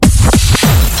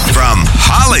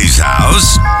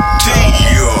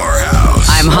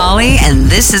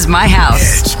This is my house.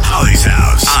 It's Holly's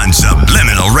house on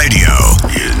Subliminal Radio.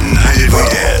 United we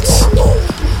dance.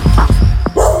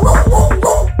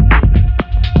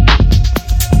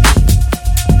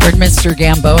 Where'd Mr.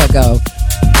 Gamboa go?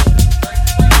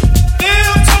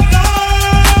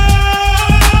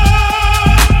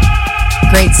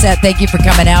 Great set. Thank you for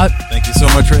coming out. Thank you so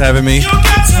much for having me.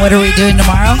 What are we doing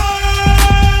tomorrow?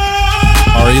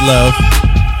 Ari Love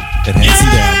at Hanson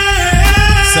Down.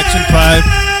 Section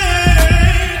 5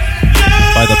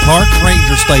 by the Park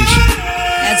Ranger Station.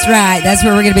 That's right. That's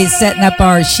where we're going to be setting up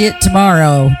our shit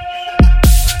tomorrow.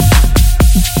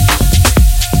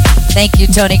 Thank you,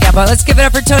 Tony Gamboa. Let's give it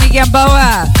up for Tony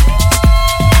Gamboa.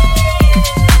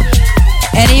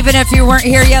 And even if you weren't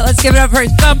here yet, let's give it up for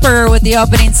Thumper with the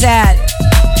opening set.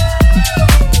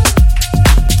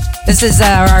 This is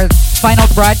our final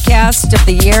broadcast of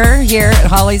the year here at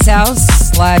Holly's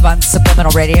house, live on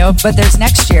Subliminal Radio. But there's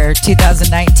next year,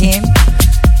 2019.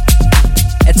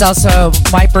 It's also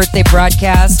my birthday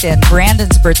broadcast and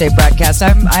Brandon's birthday broadcast.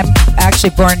 I'm actually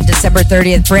born December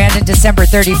 30th. Brandon, December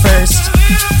 31st.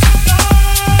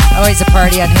 Always a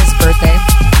party on his birthday.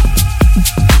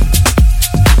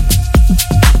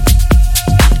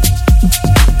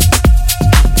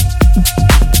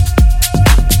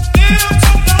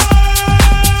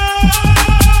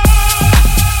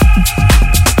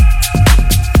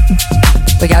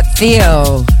 We got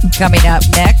Theo coming up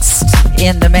next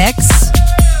in the mix.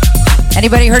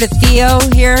 Anybody heard of Theo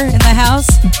here in the house?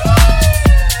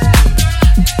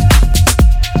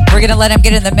 We're going to let him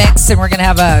get in the mix and we're going to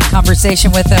have a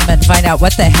conversation with him and find out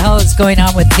what the hell is going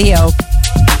on with Theo.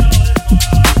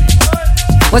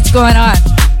 What's going on?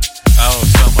 Oh,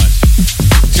 so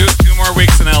much. Two more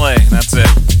weeks in LA and that's it.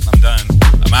 I'm done.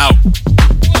 I'm out.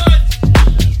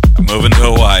 I'm moving to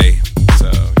Hawaii.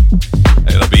 So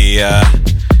it'll be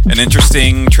an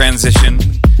interesting transition.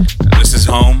 This is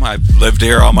home. I've lived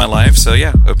here all my life. So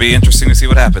yeah, it'll be interesting to see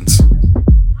what happens.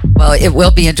 Well, it will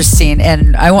be interesting,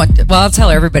 and I'll tell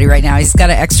everybody right now, he's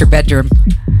got an extra bedroom.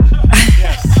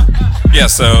 Yeah,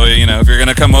 so, if you're going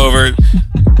to come over,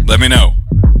 let me know.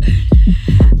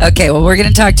 Okay, well, we're going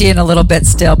to talk to you in a little bit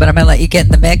still, but I'm going to let you get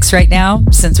in the mix right now,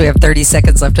 since we have 30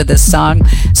 seconds left of this song.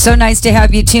 So nice to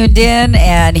have you tuned in,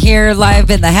 and here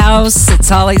live in the house, it's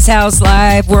Holly's House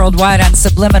live, worldwide on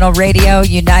Subliminal Radio,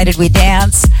 United We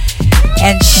Dance.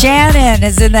 And Shannon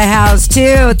is in the house,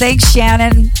 too. Thanks,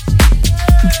 Shannon.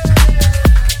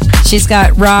 She's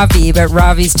got Ravi, but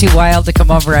Ravi's too wild to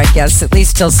come over, I guess, at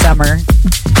least till summer.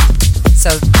 So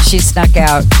she snuck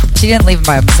out. She didn't leave him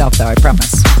by himself, though, I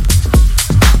promise.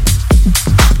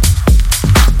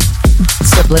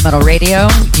 Subliminal Radio,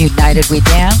 United We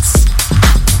Dance.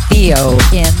 Theo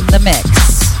in the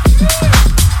mix.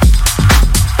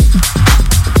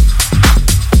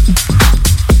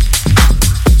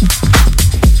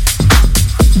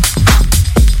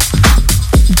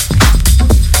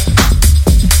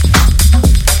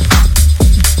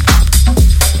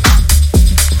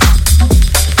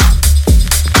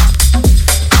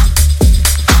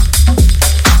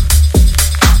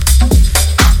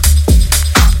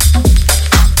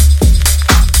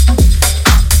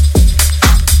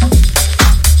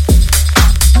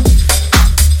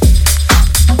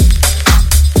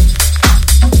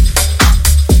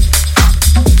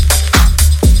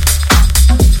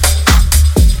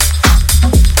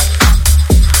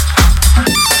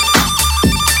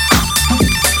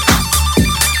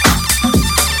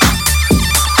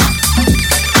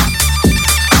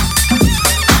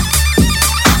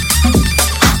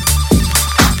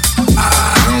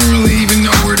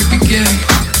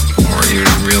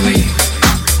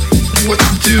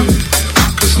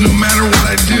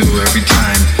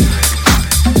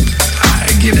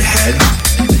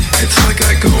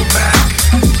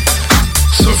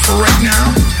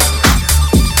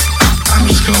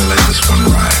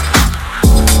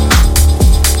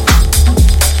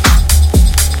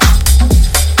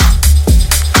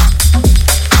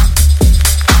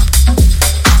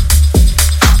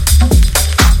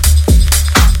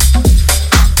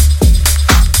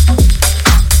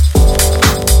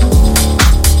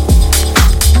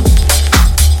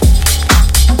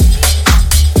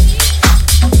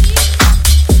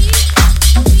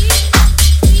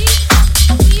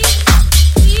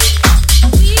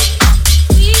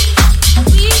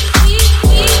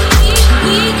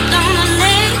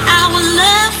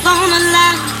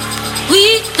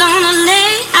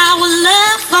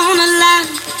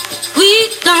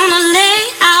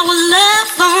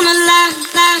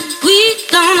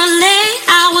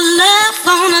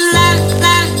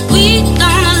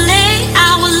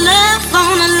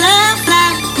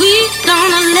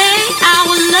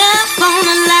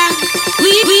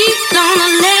 We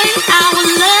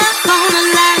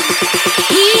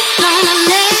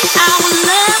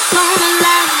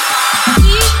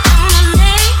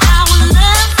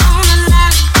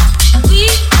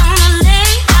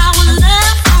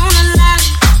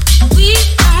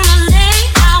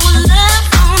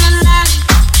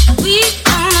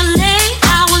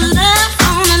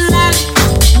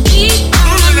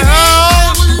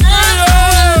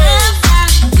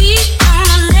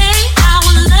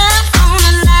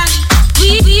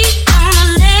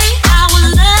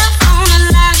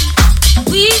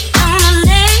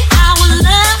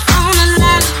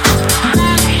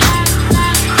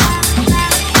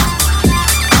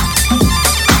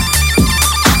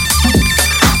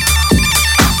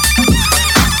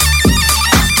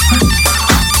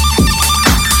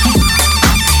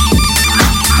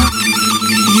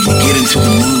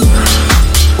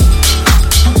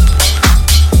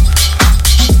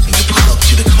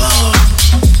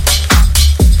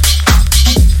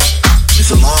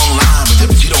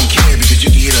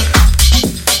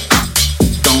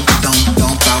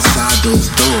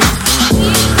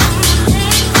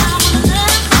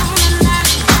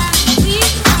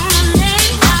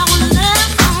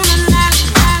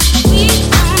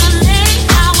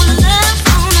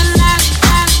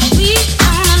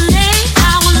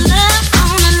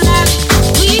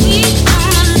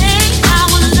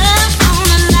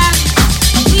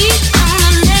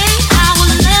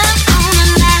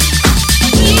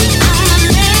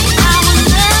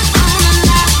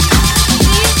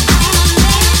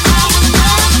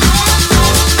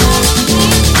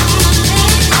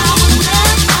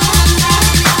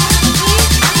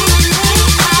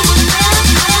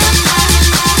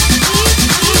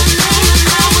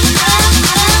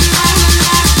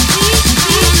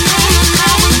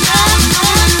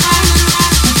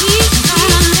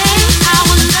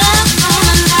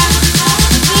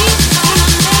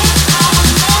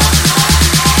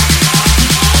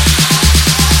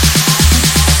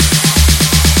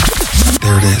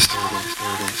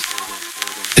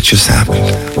just happened.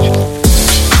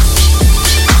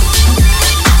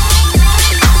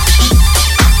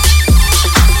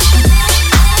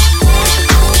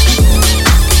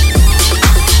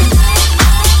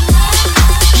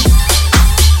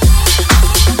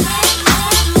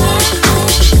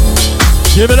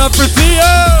 Give it up for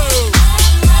Theo!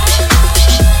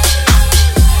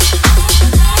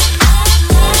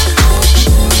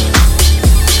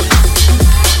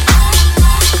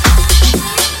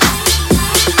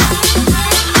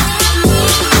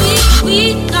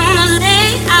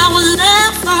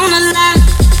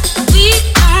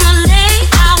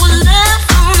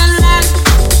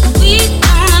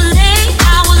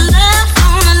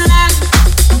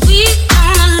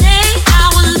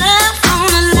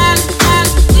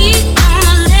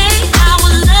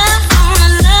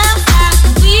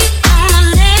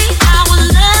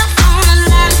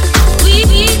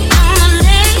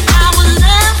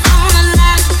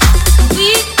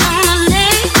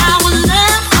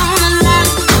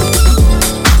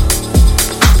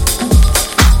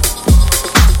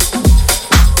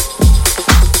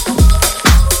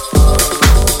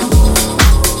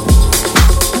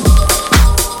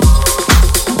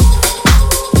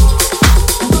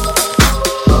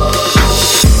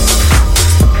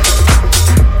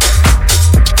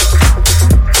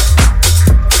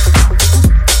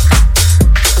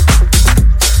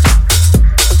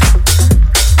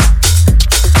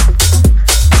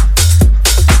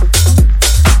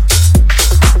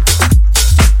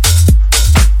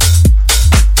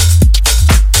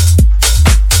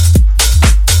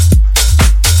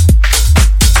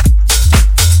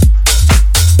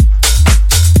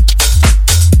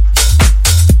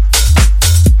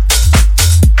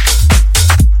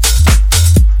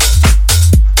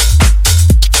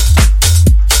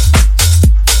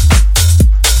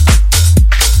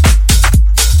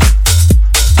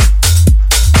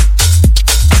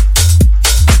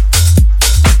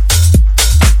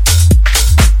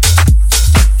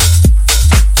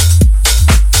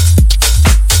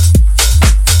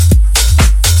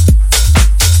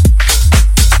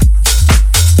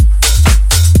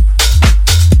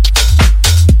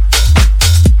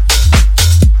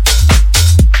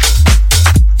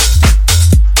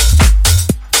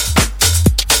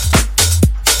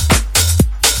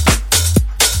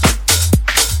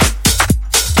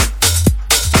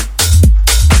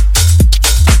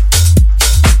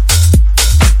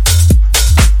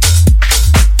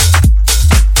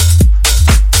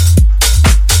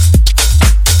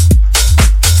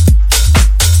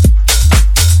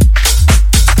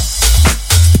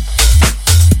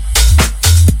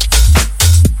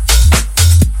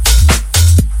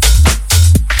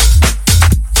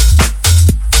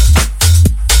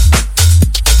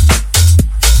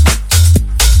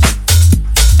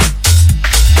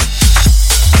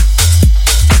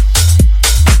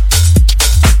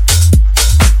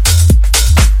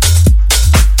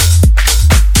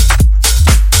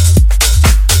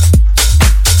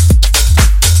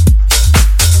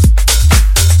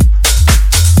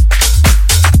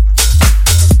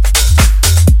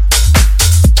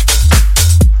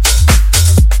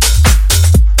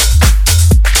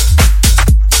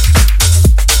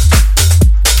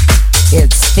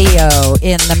 Theo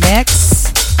in the mix.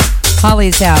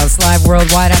 Holly's House, live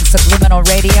worldwide on Subliminal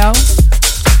Radio.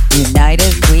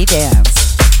 United we dance.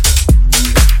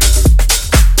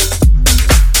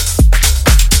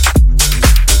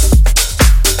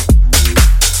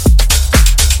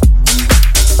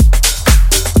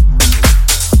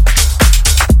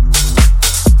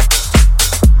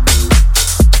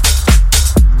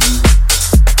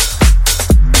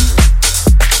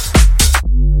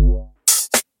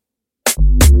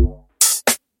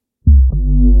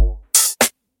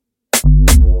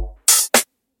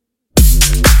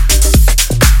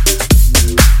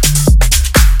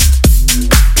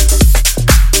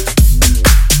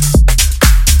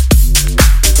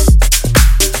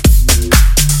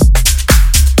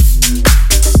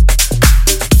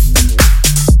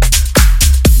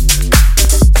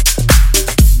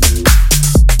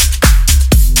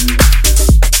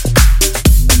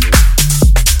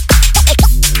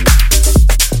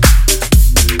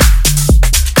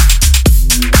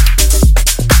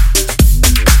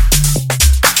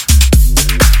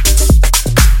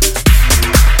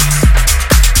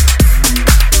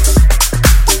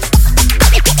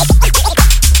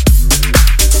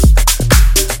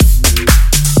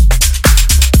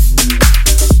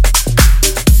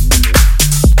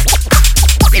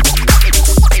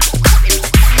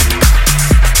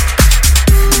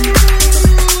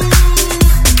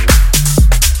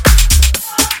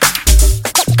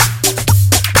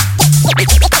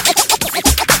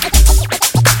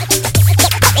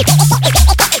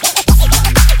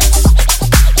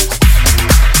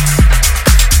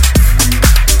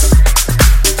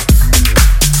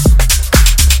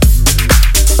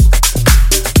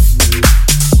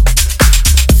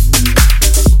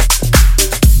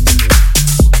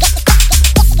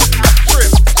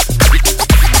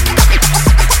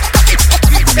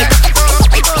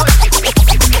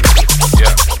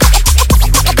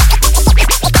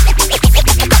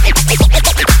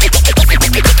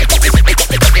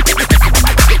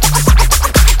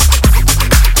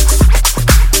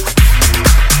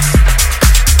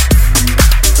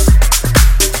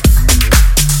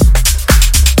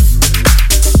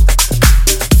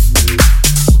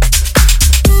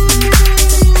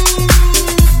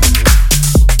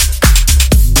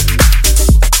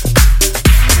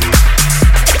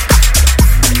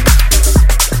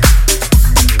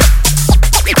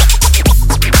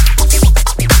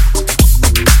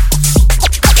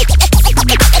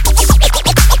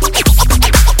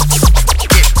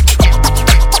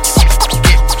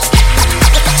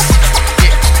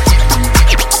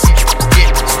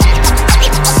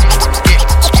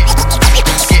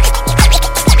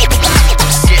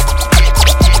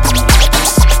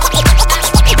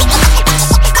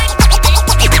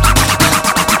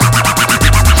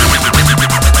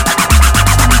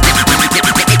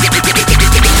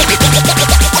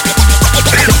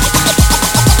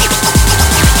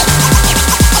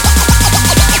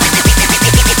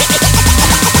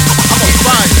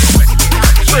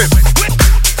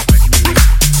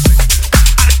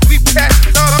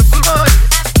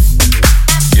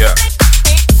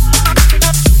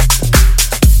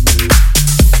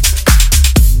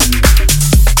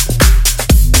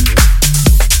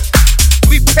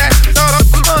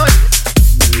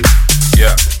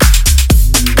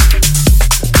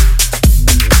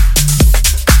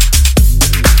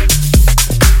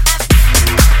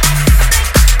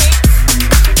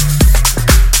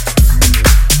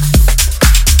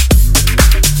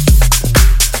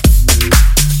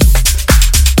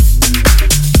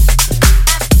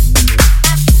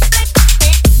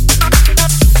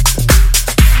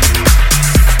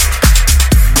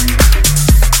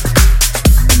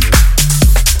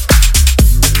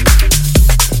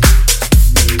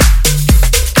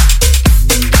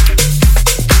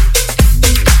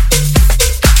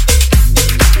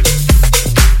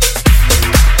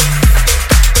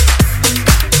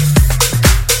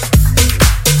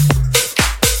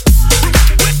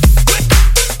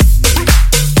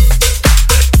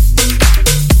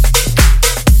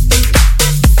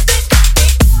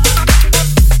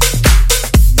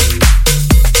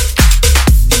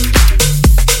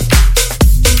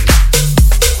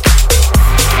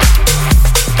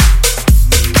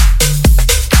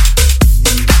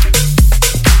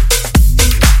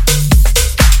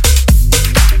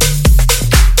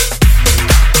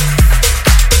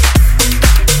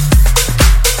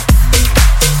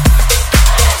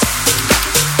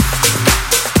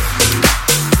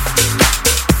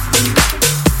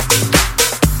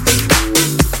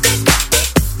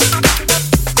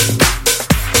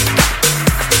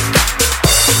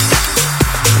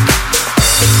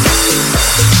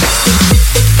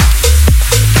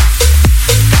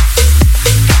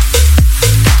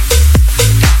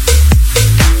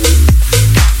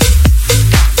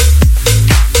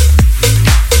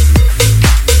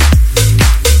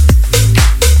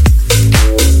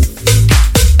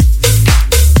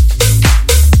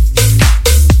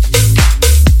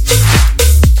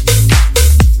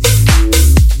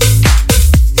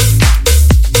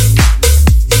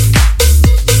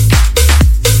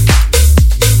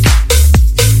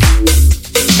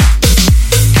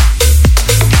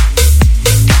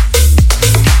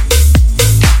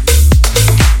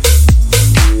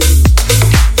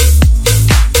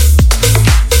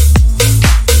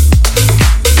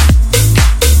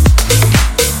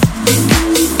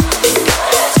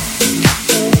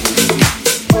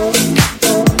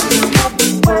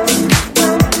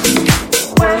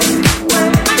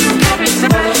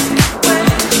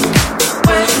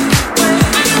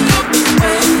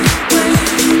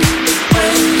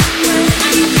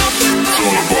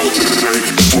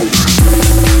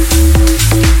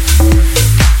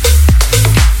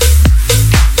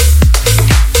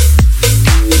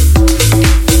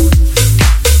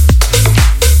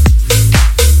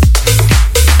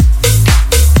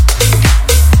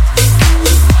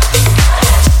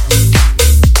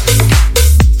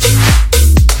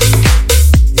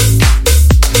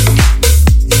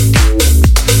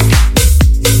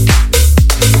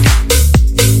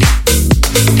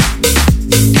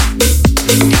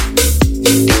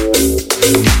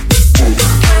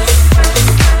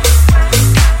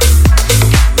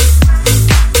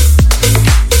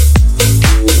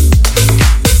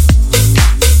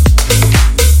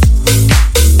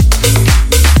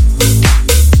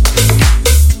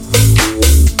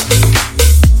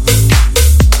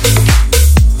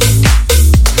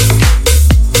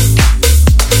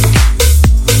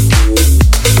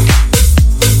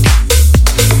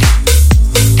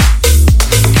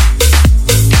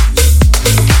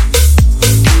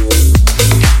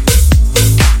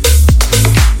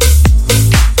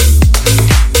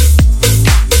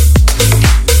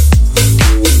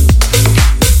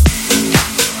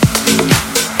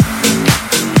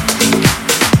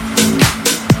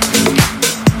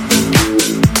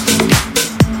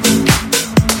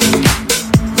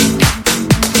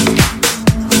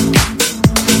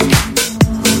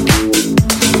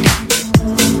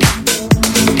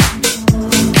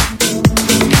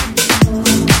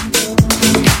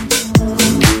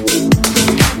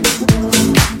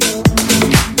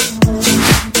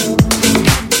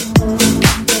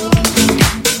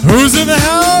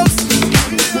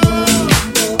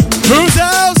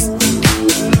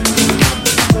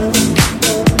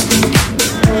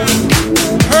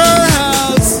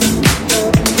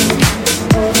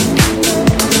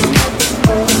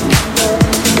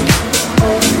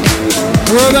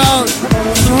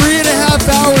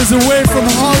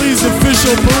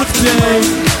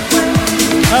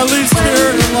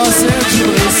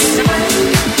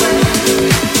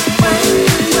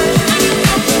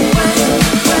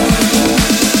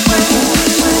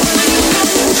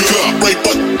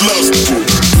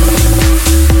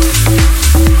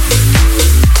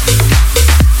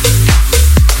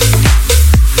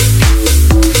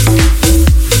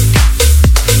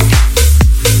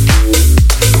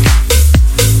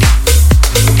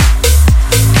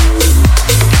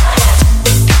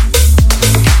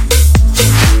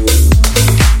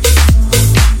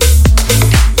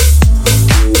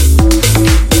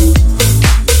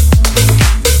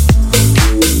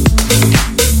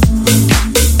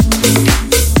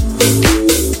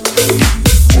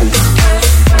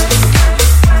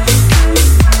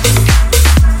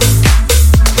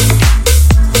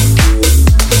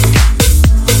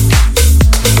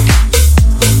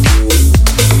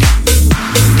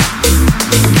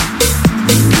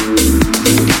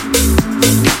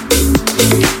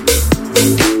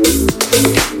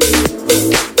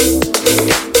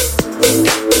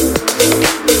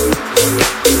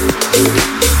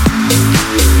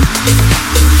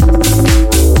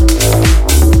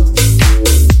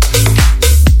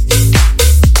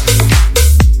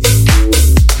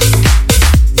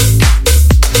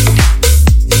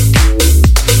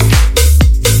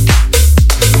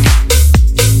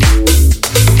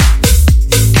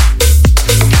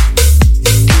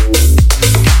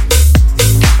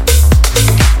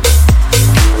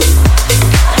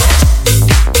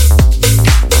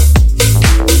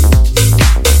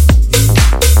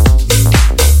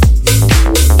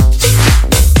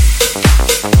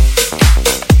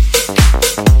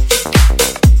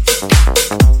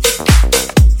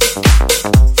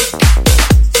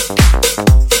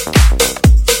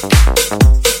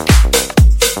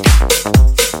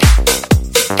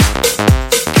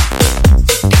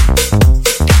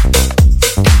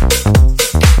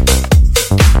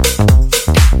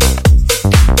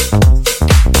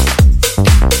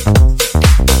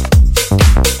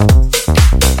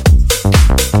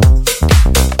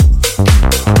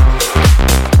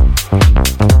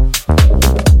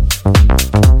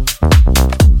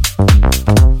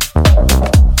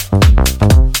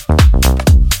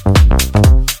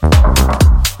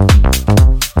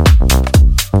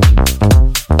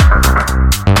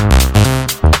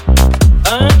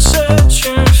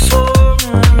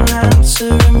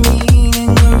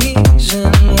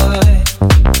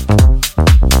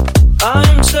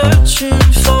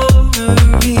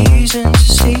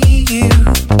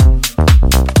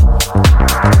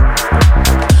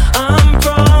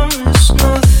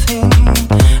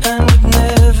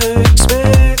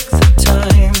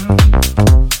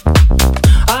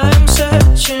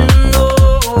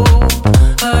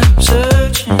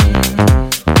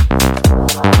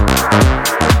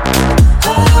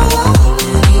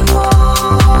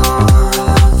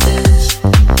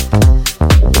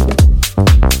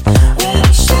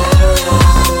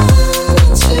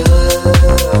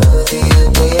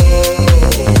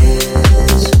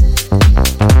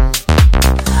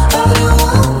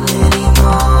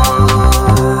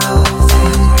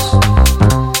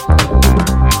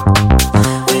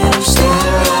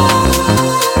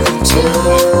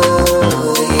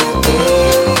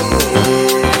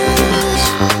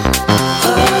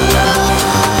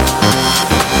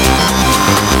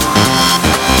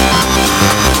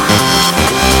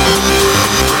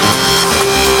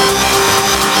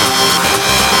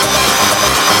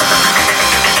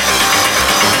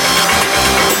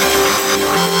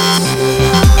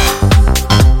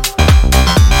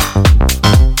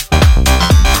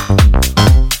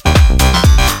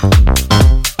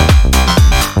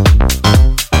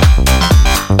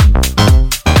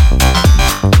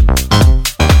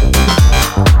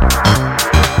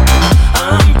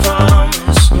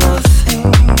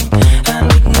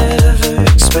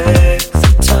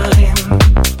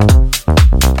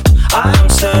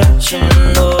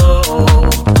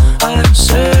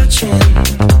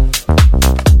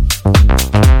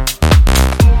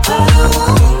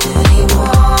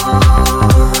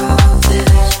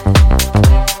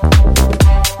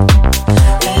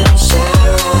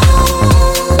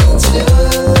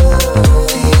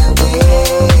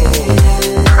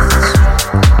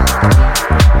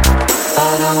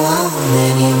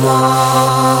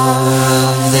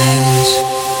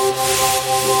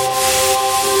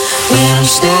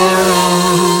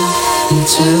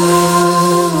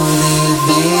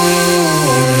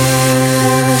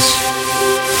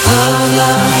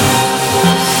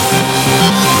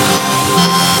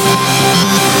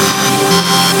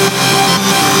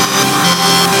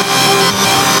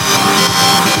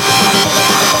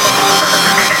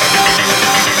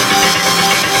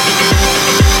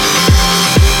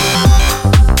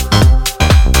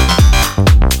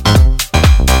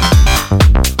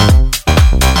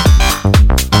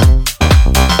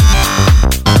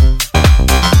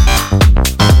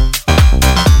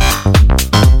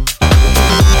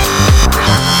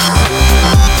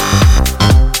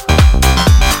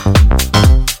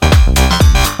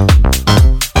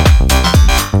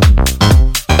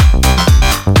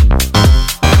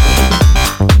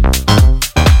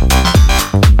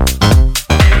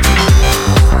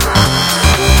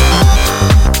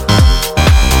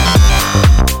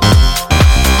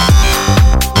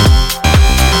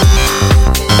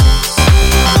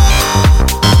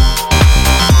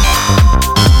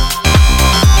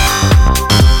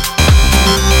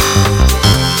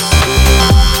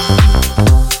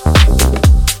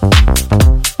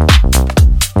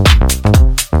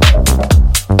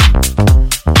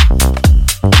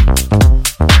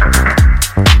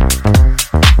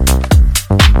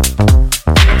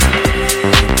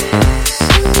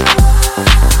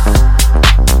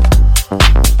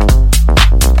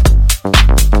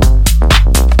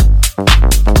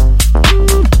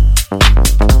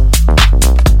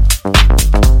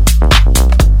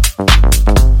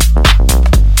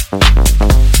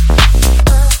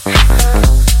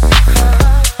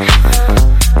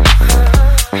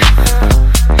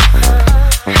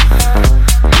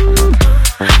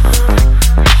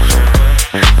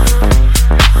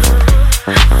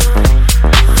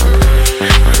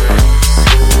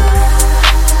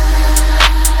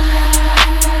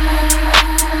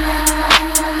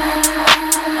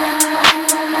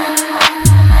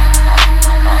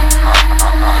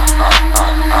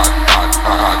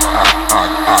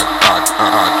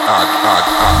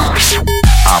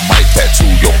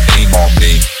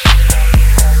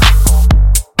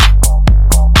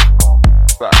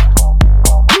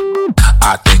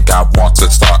 I want to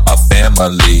start a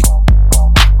family.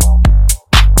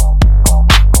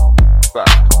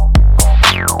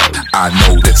 I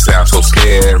know this sounds so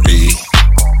scary,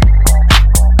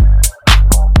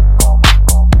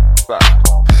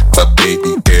 but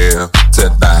baby girl,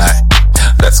 tonight,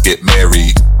 let's get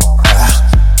married.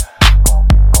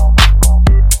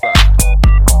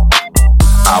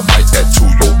 I might tattoo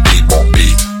your name on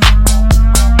me.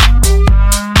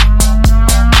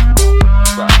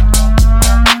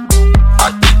 I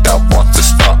think I want to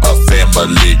start a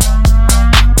family.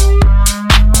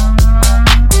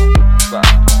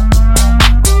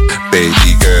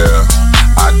 Baby girl,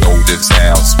 I know this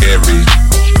sounds scary,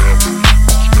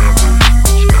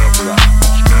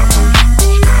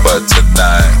 but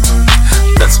tonight,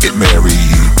 let's get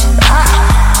married.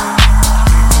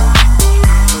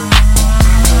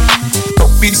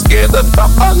 Don't be scared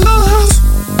about our love.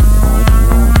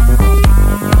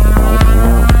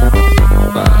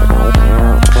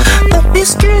 Don't be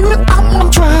scared that I'm on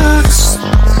drugs.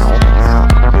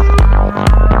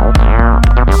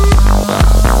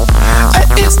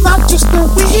 It's not just the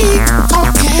weed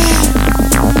talking.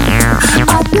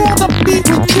 I wanna be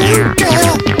with you,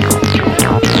 girl.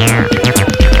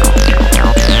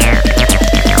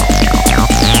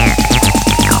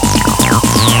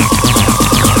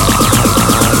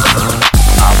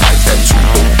 I like that you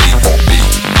believe on me.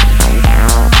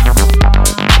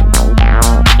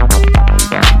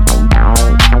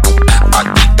 I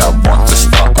think I want to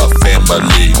start a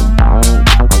family.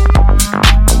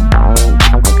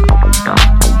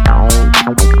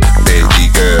 Baby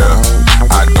girl,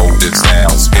 I know this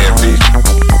sounds scary,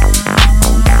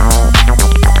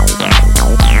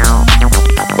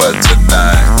 but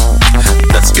tonight,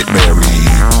 let's get married.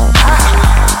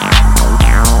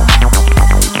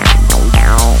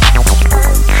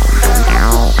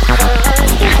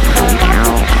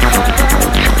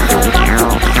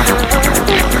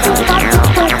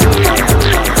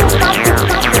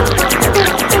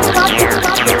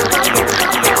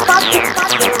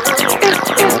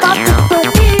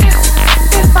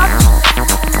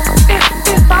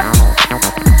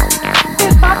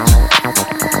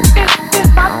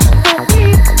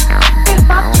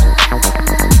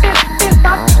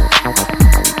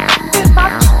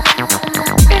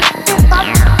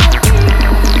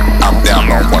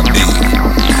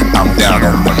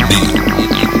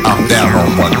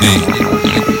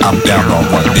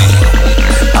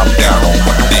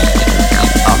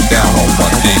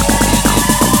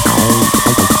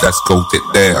 Let's go get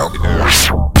down.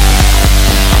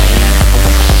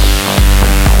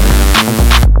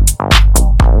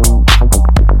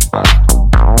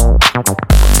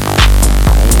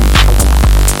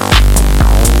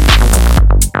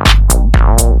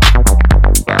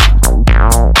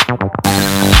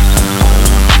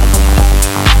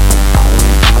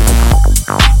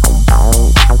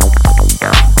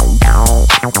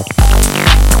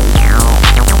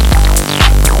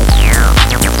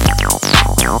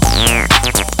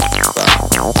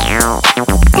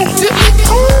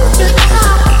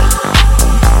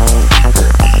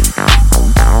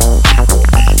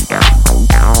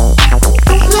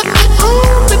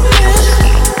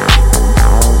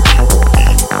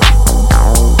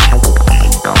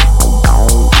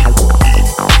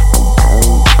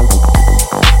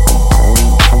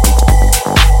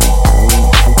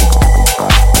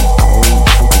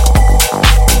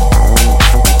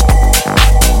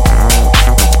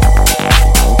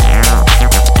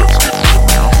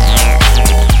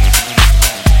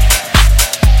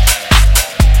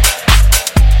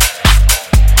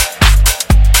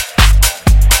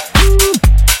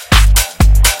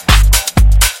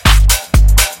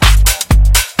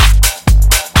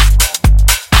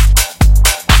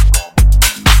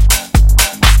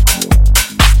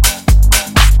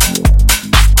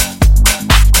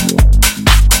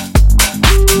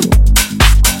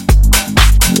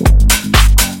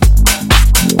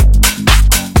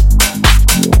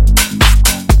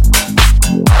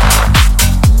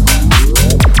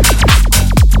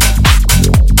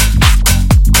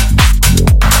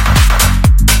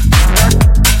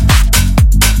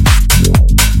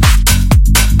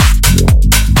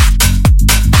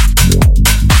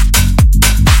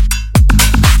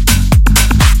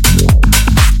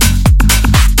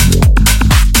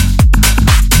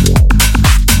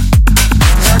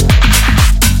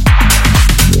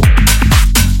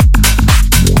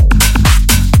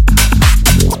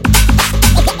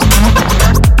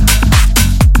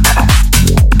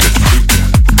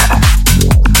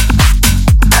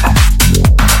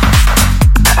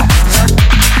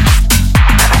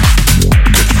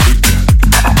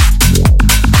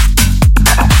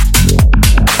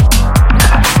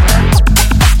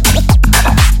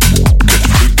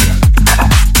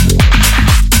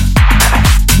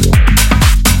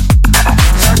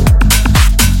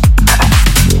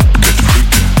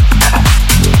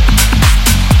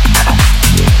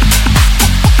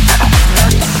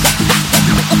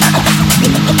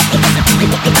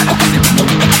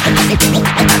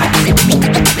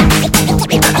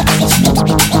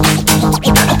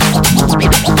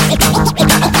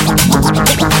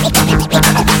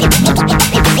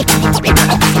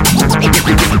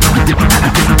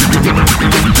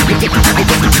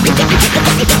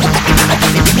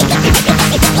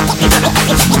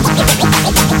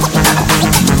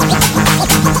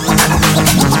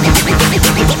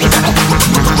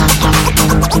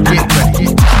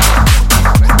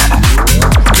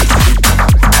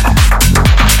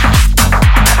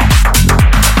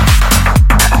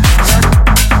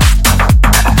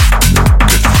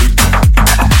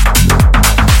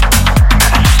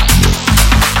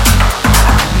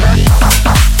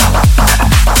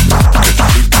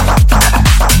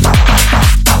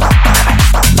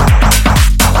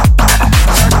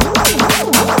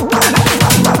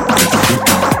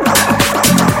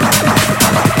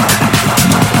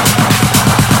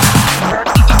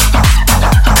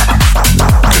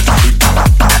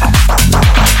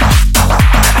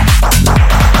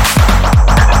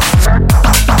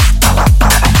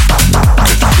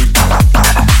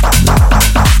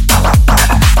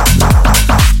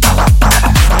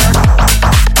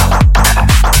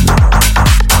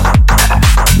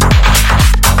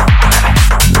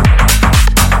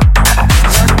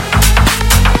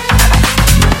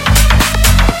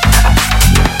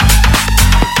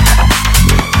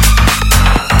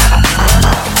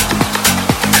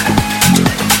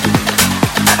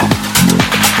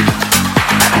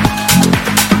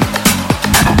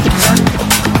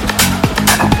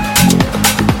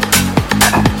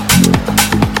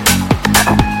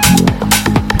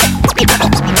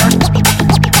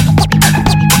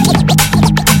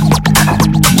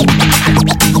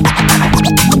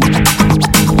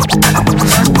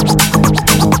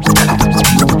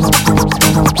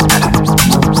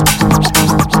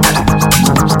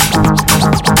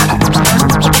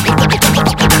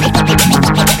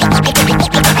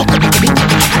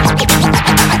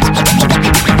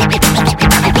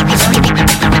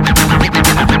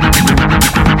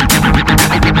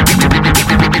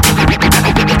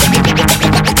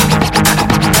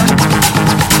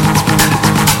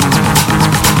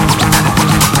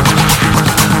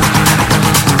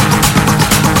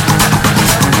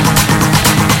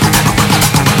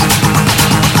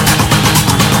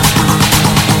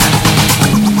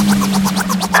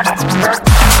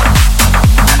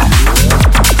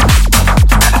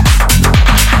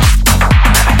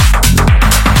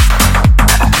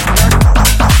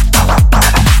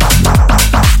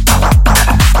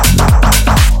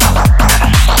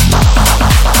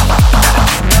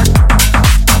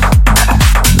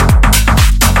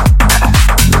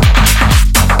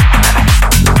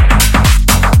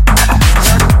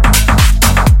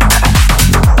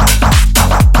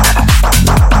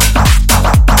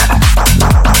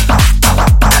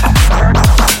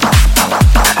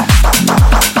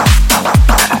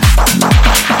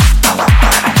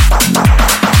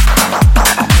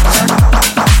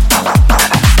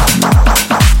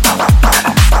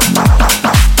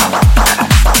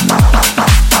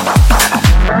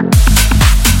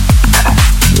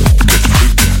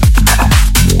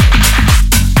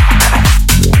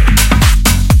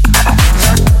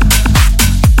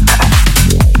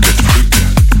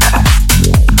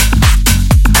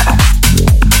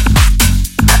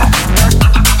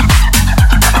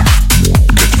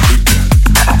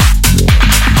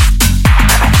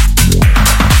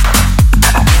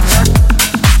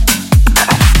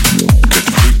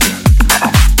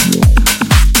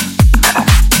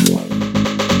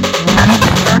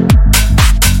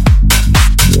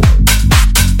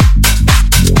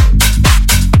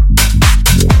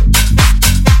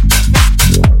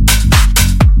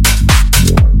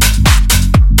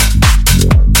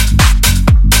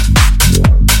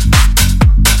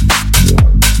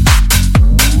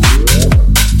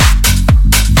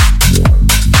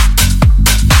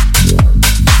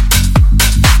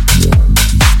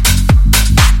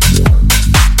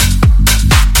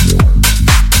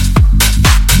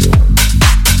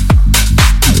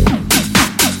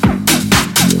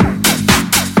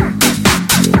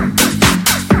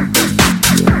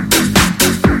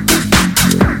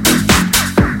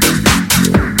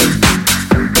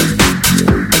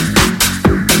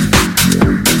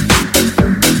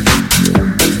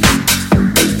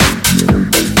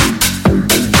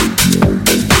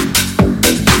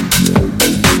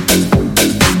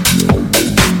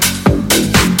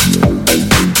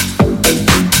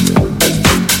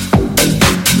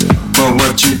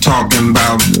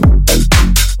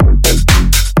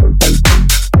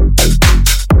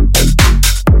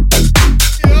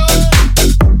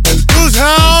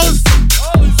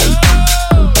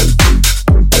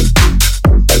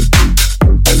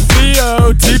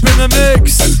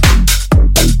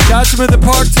 Rhythm of the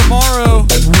Park tomorrow.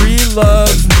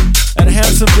 Re-Love and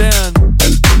Handsome Dan.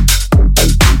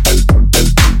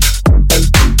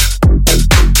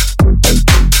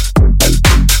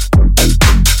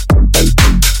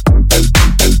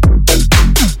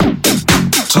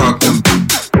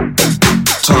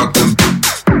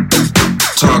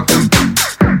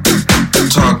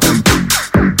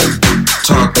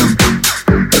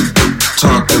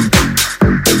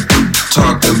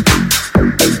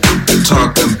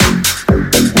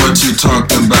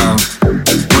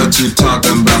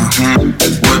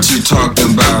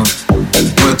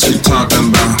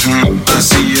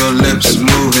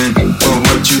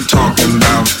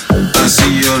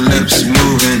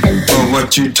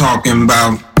 You talking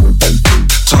about?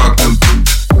 Talking,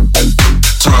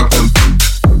 talking,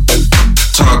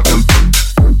 talking.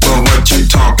 But what you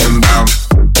talking about?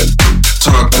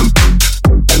 Talking,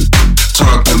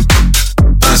 talking.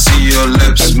 I see your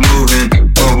lips moving.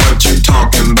 But what you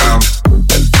talking about?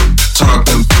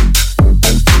 Talking,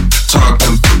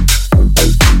 talking,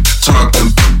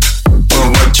 talking. But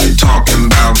what you talking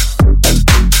about?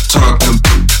 Talking,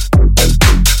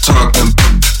 talking.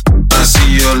 I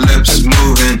see your lips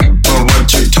moving, but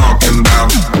what you talking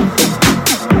about?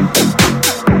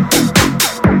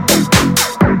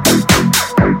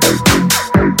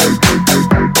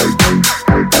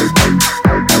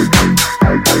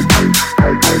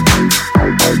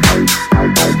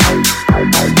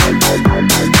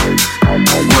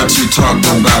 What you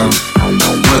talking about?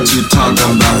 What you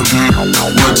talking about?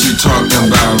 What you talking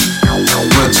about?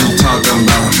 What you talking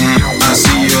about? I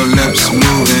see your lips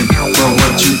moving, but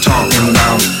what you talking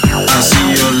about? I see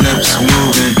your lips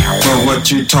moving, but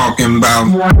what you talking about?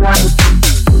 But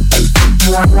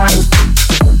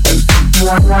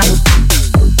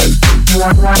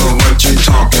what you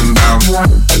talking about?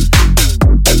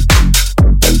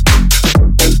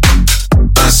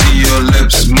 I see your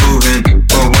lips moving,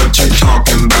 but what you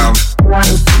talking about? But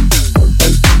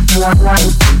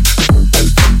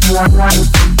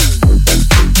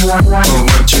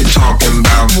what you talking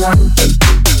about?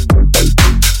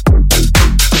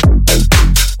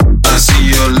 I see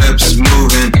your lips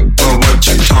moving, but what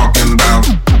you talking about?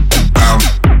 Bow,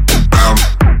 bow, bow,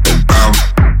 bow,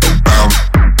 bow, bow,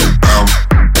 bow, bow,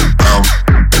 bow,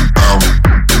 bow,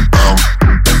 bow,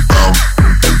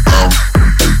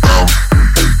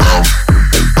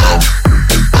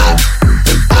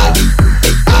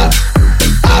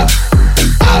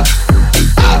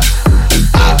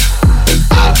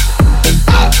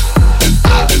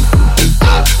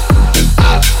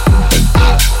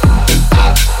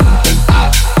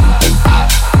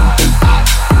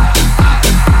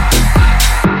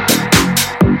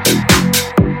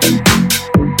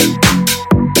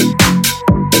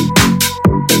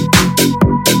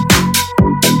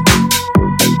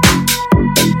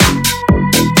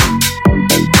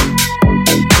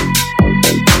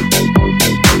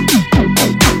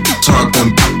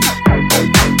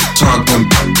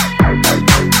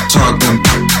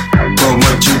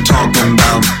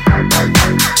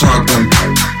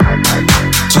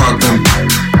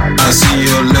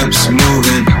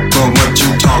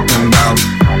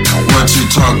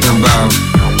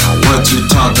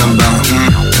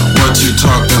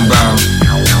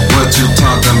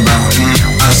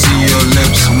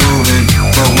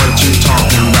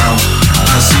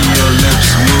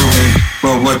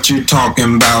 what you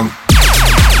talking about?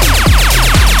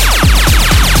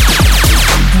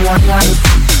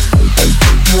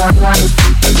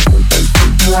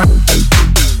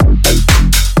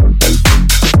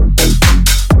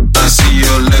 I see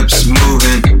your lips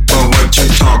moving, but what you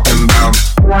talking about?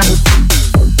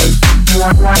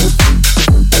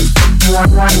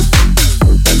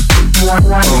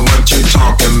 But what you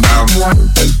talking about?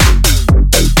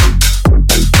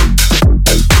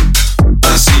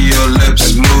 I see your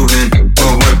lips moving,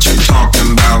 but what you talking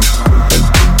about?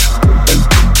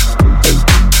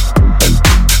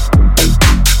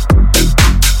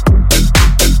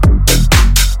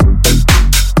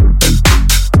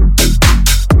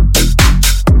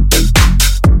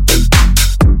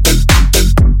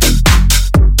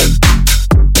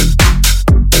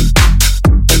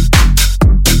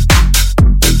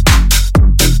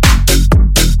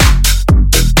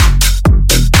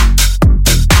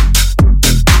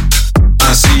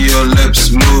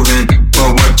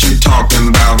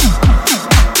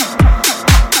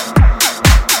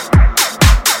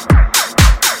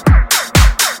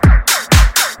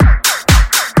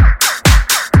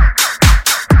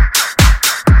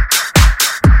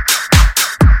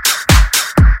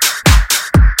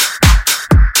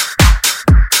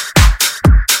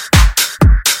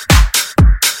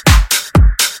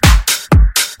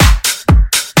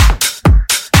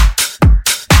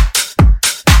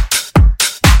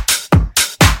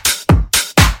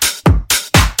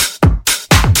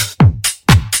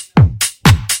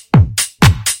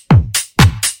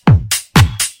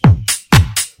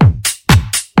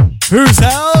 Whose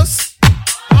house?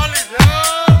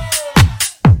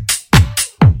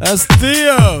 That's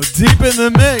Theo, deep in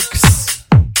the mix.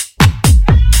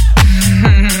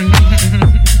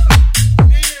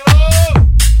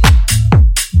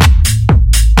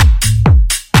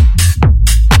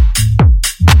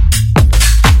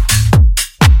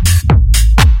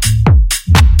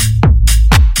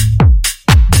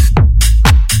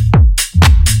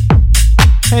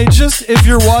 Hey, just if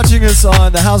you're watching us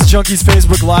on the House Junkies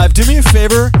Facebook Live, do me a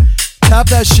favor, tap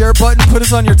that share button, put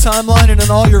us on your timeline and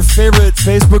in all your favorite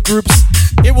Facebook groups.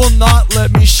 It will not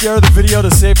let me share the video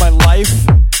to save my life.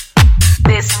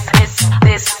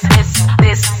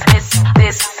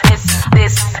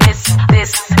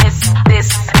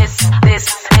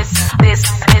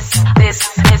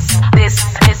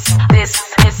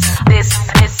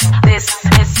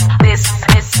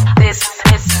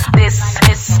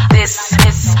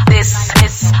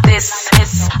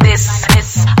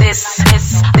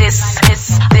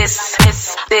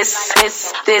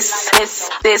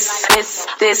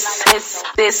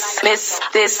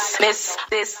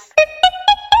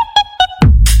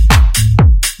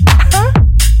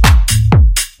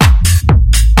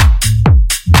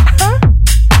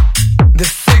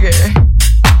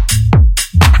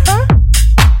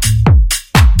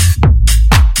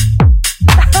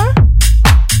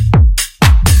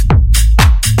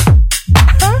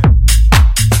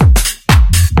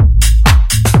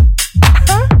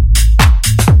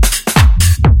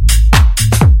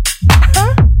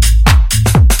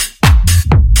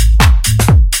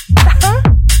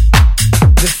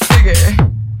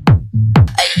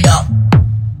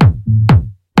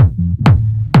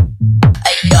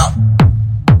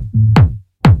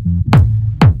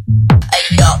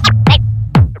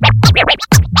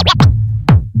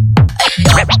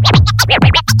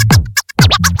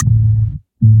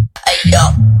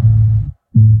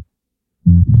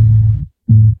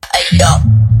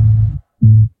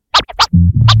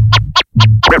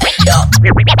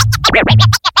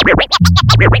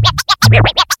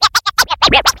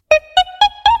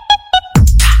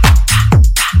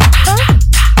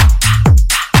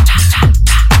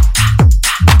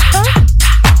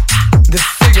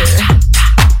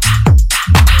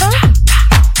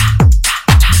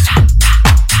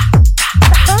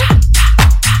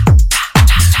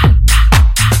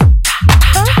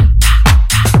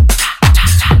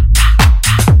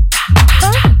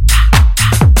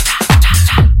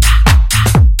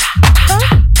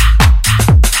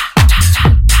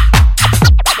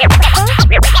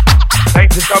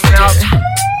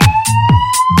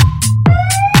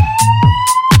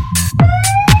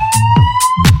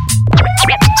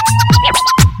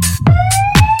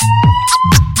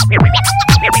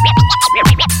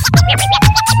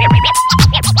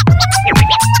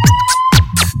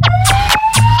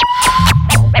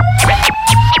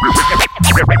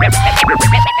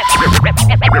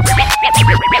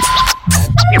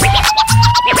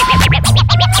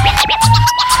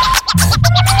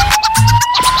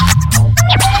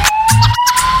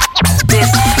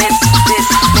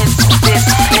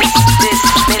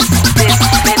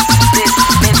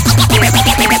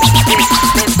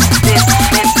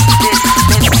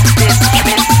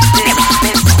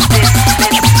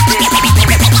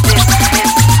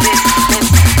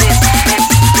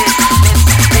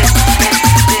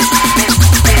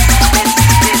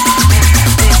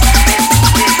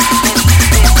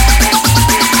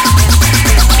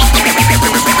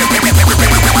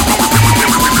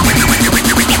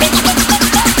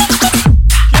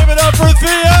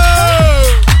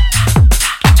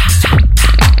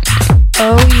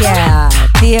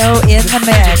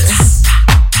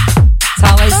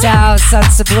 On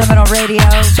Subliminal Radio.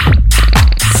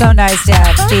 So nice to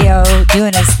have Theo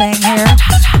doing his thing here.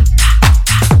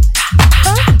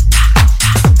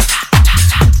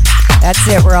 That's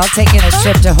it. We're all taking a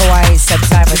trip to Hawaii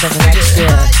sometime within the next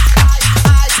year.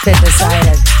 It's been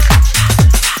decided.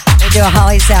 We do a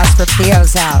Holly's house from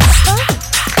Theo's house.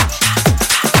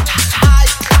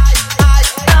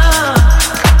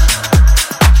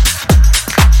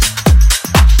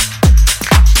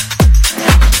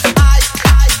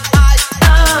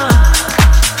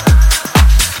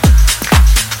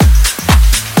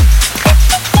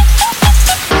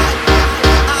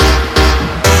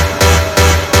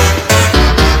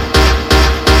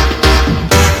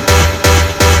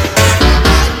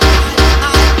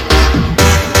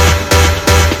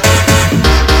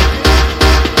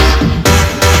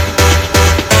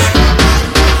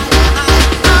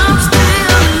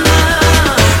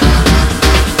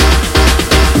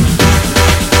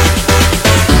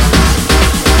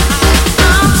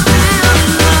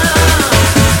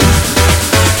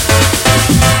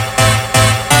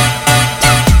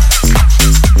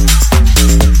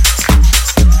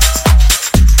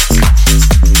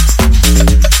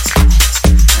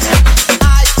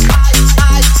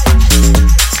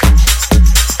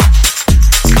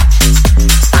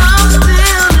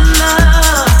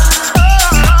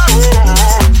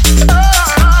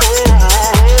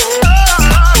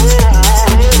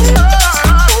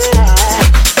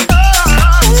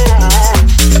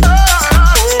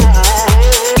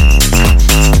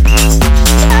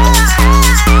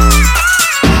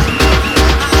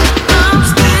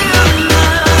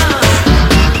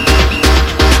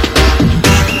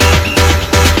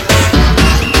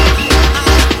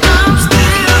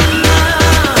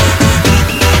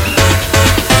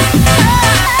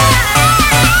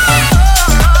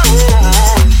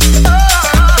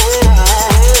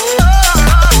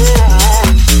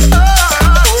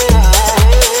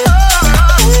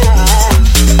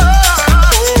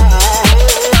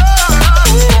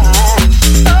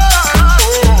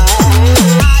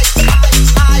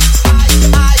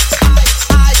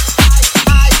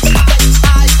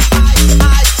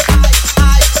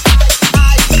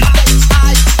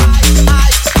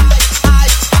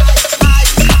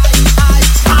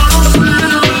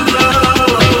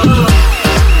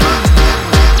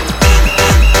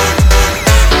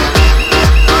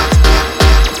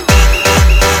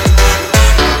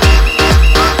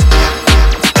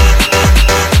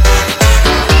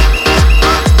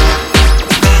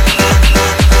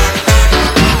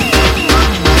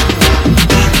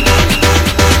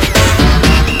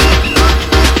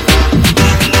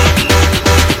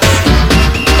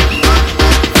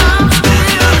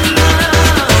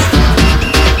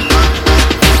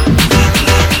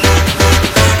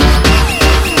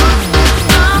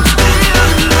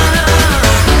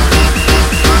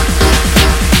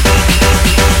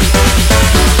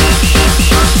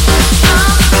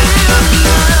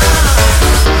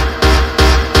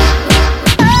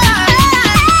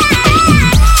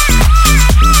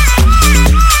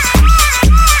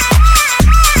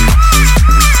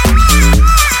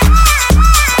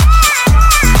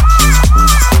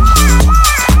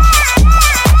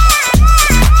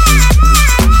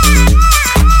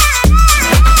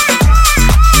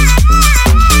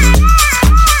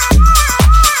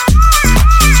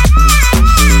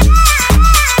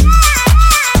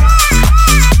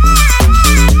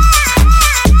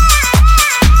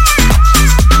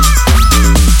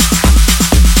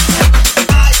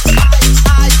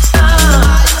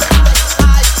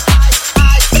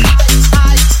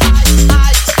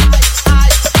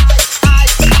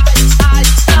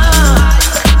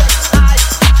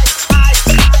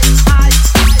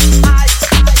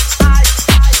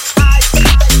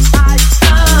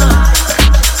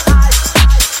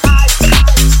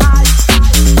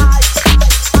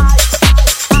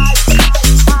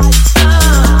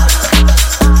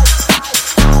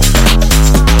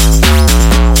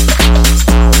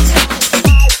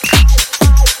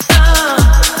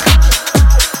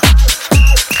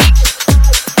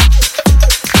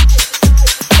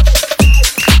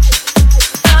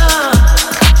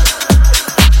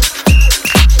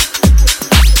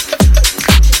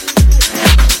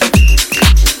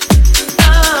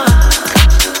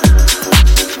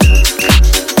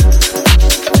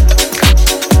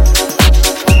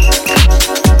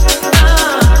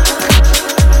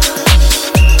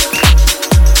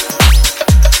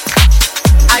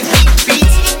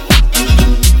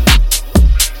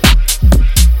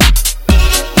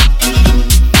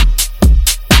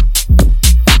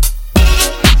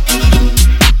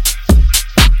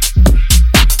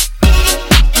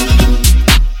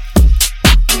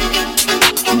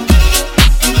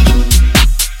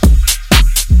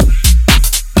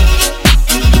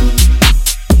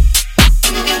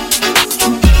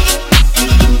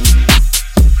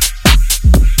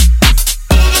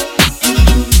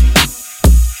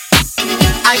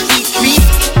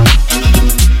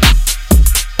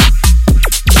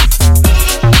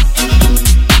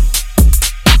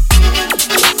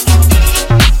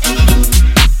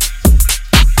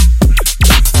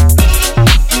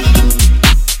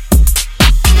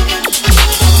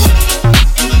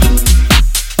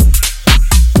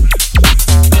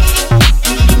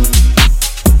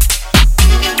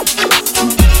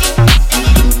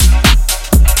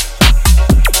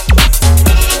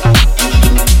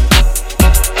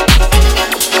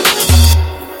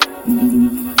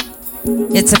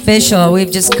 official. We've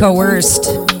just coerced,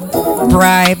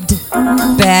 bribed,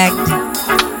 begged.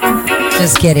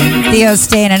 Just kidding. Theo's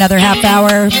staying another half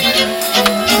hour.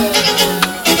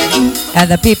 And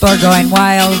the people are going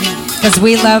wild because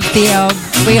we love Theo.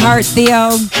 We heart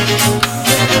Theo.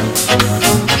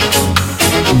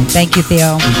 Thank you,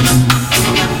 Theo.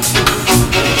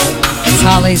 It's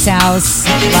Holly's House,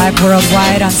 live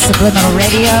worldwide on Subliminal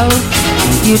Radio.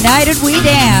 United we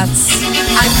dance.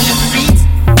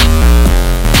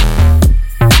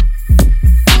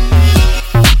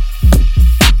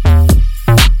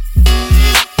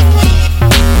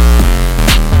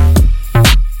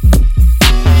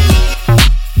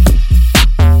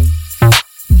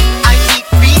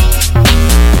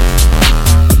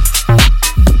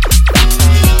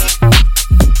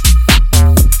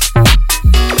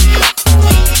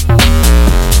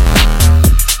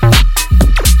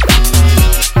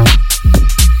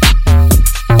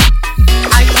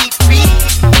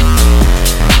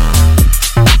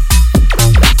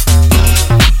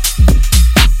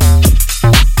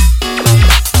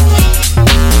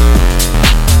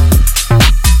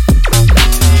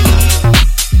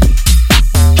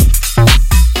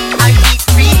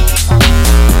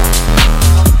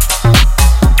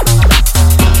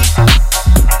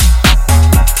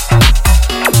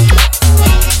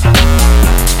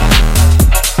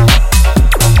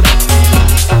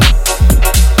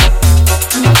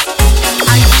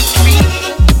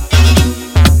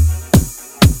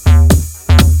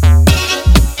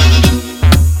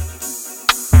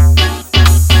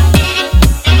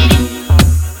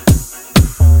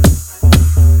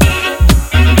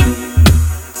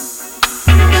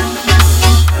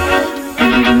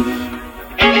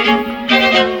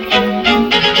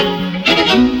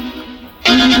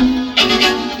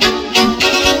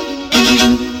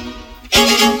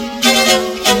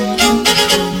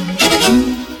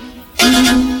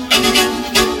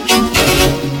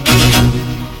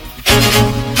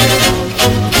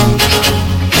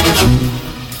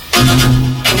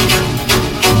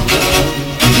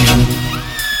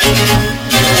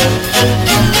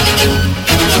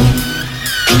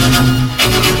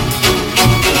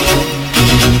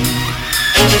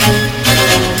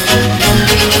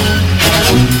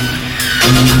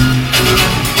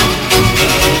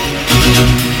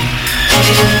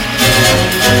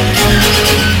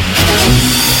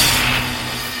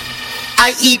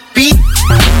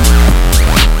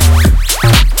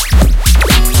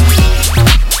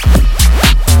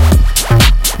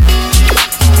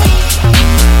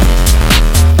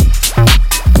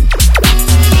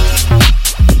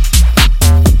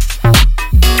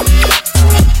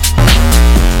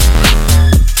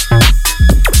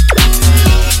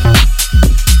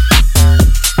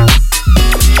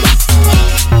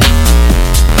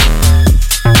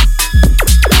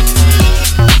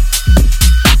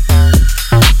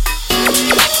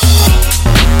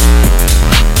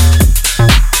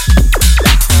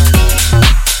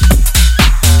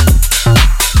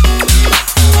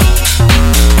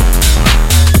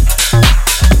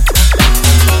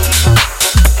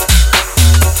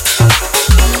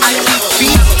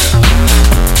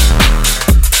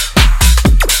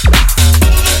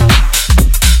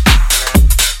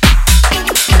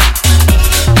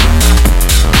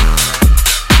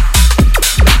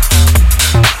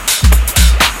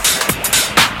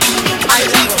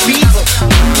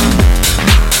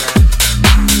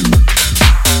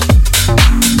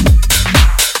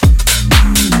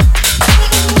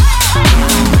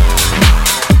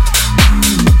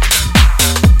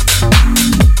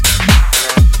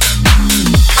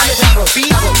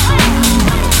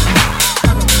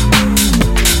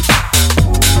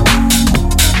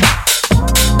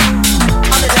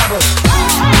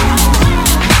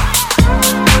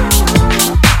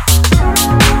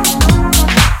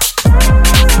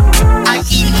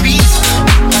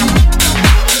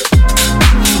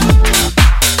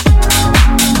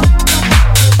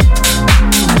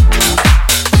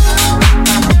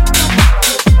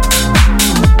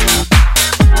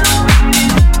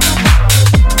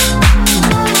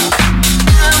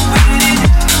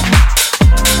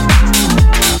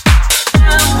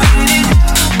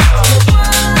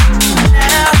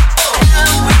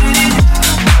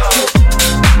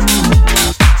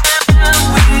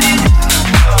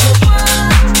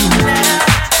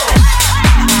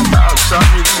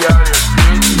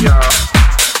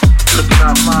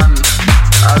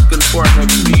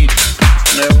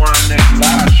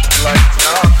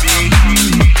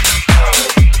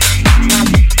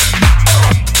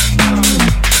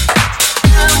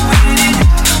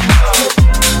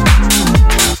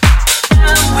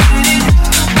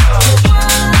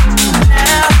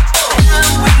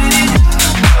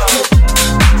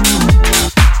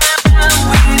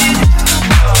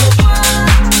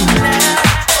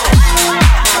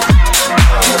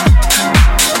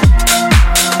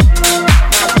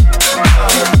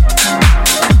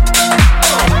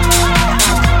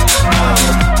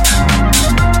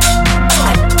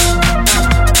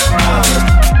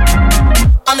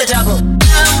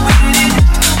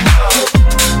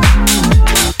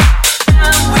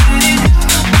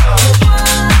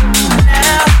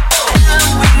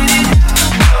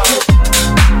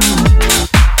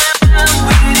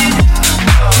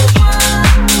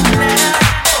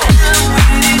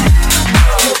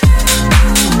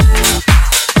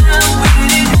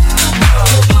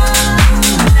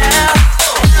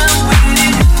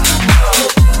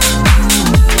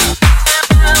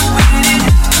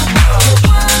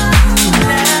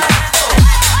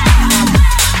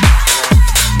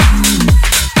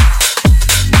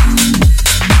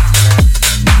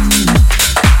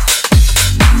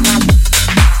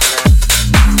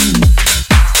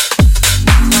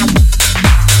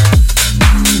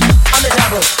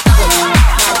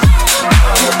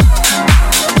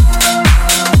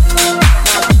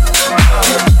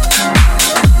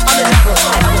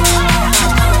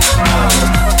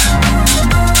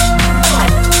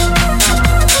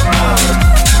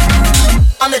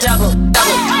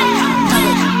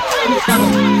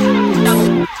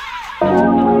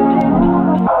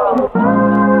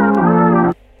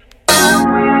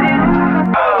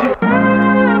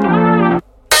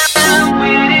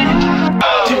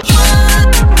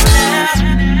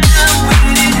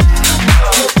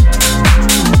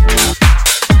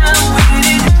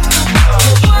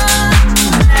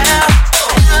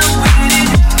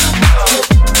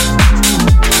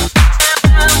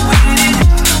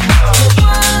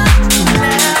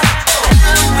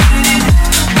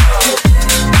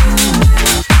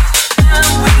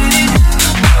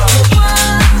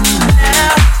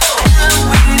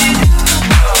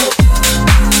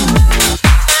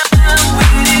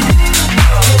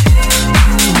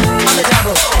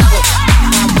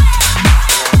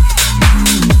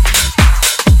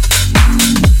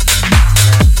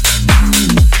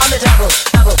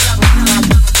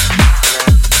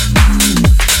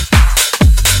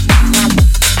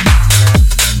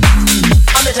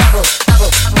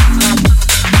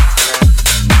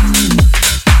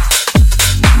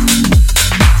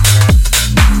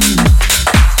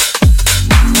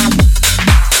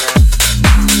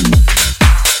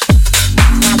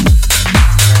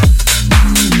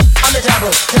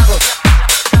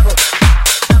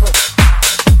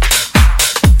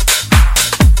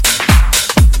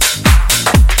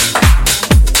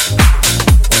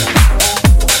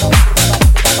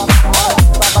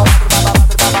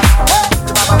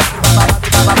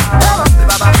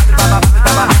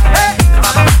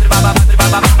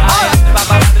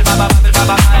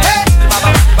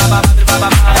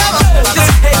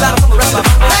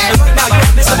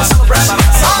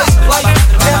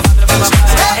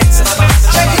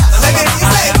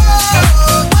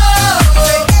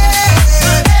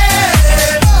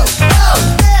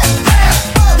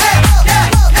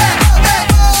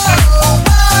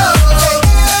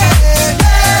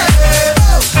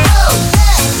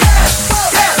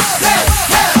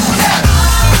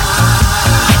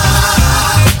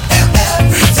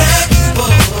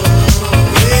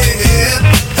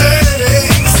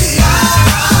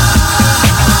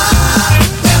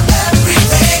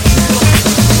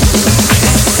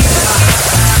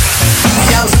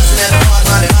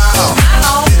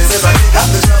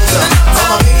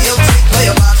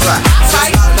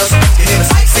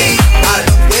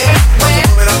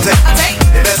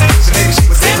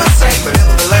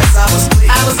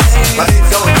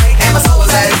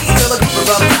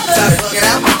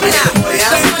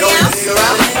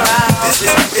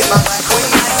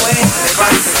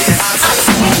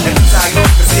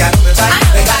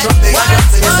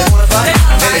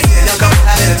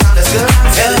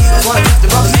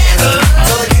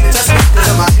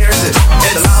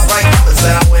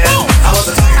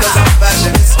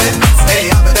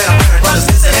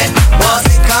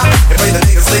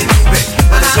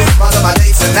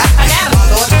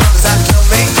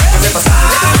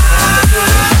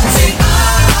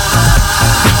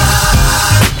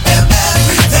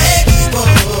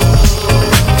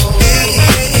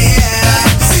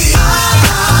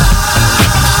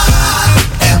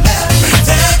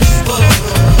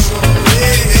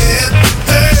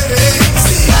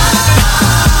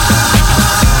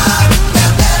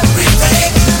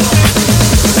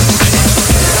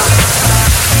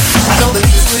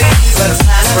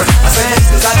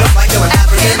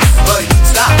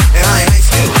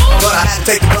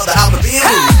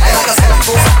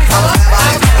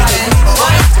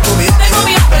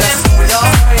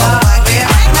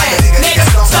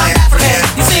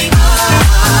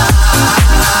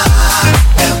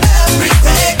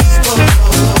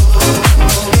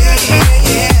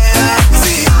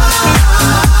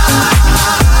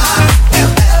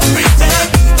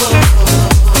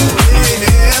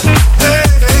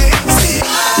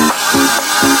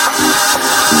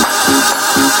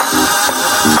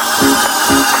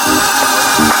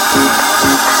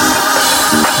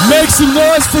 Make some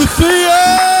noise for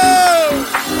Theo!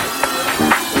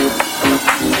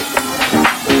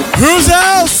 Whose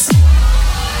house?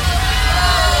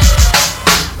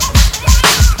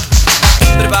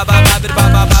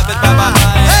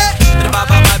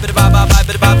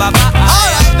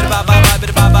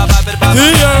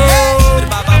 Theo!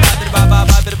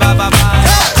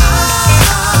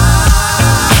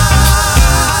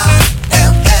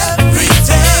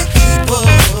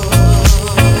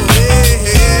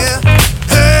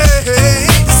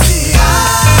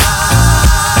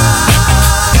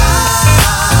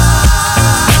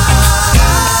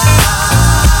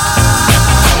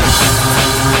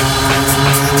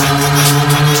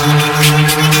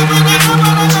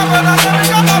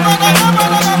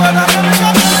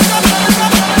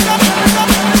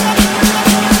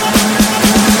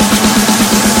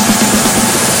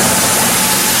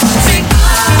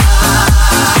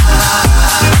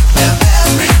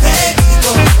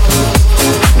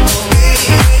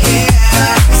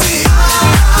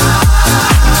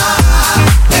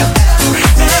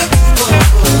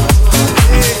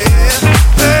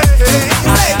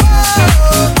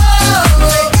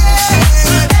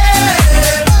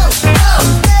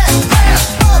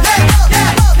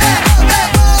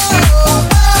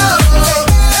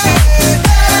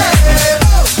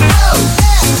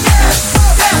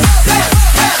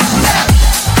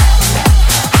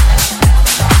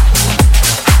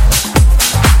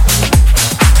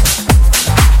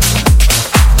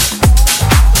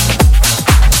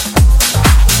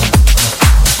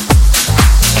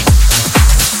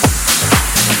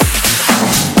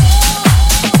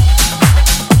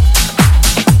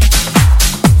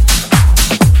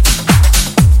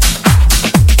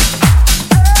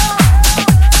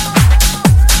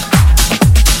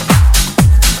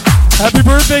 Happy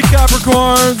birthday,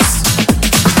 Capricorns!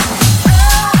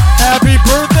 Happy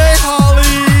birthday,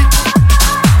 Holly!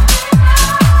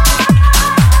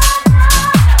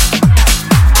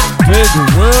 Big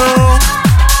Will!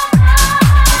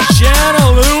 Shanna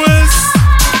Lewis,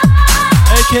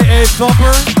 aka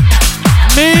Thumper,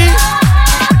 me,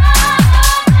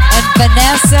 and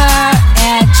Vanessa,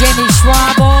 and Jamie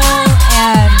Schwabel,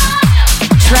 and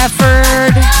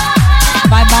Trefford,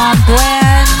 my mom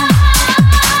Gwen,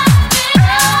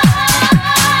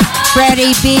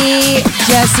 Freddie B,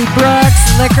 Jesse Brooks,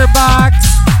 Liquor Box,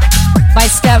 my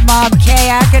stepmom Kay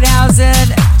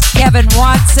Ackenhausen, Kevin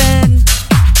Watson,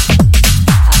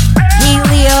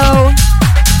 Helio,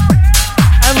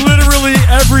 and literally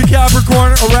every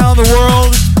Capricorn around the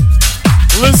world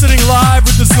listening live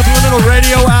with the Subliminal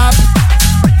Radio app.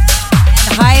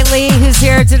 and Hailey, who's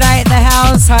here tonight in the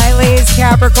house. Hailey's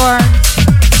Capricorn.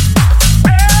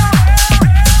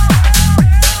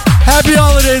 Happy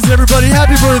holidays, everybody.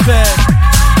 Happy birthday.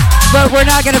 But we're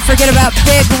not going to forget about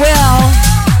Big Will.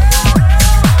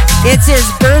 It's his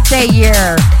birthday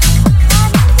year.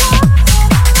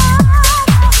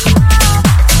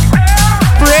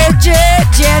 Bridget,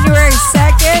 January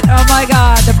 2nd. Oh my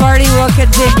God, the party will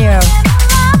continue.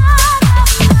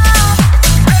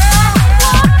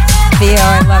 Theo,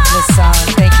 I love this song.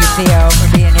 Thank you, Theo,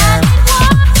 for being here.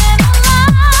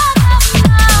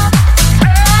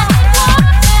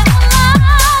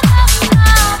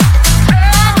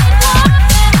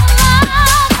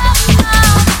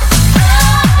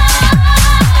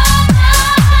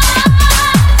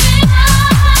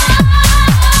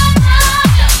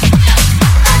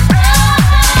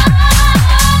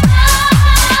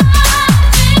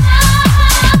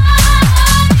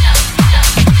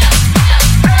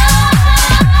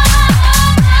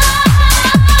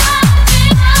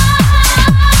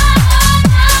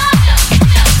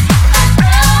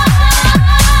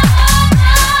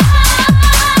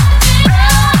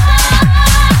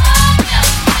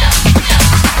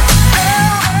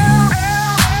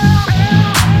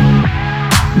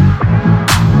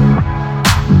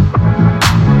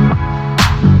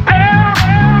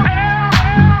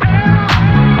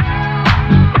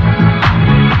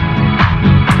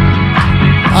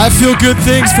 I feel good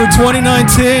things for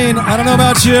 2019. I don't know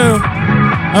about you.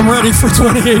 I'm ready for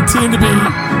 2018 to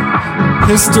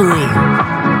be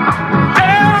history.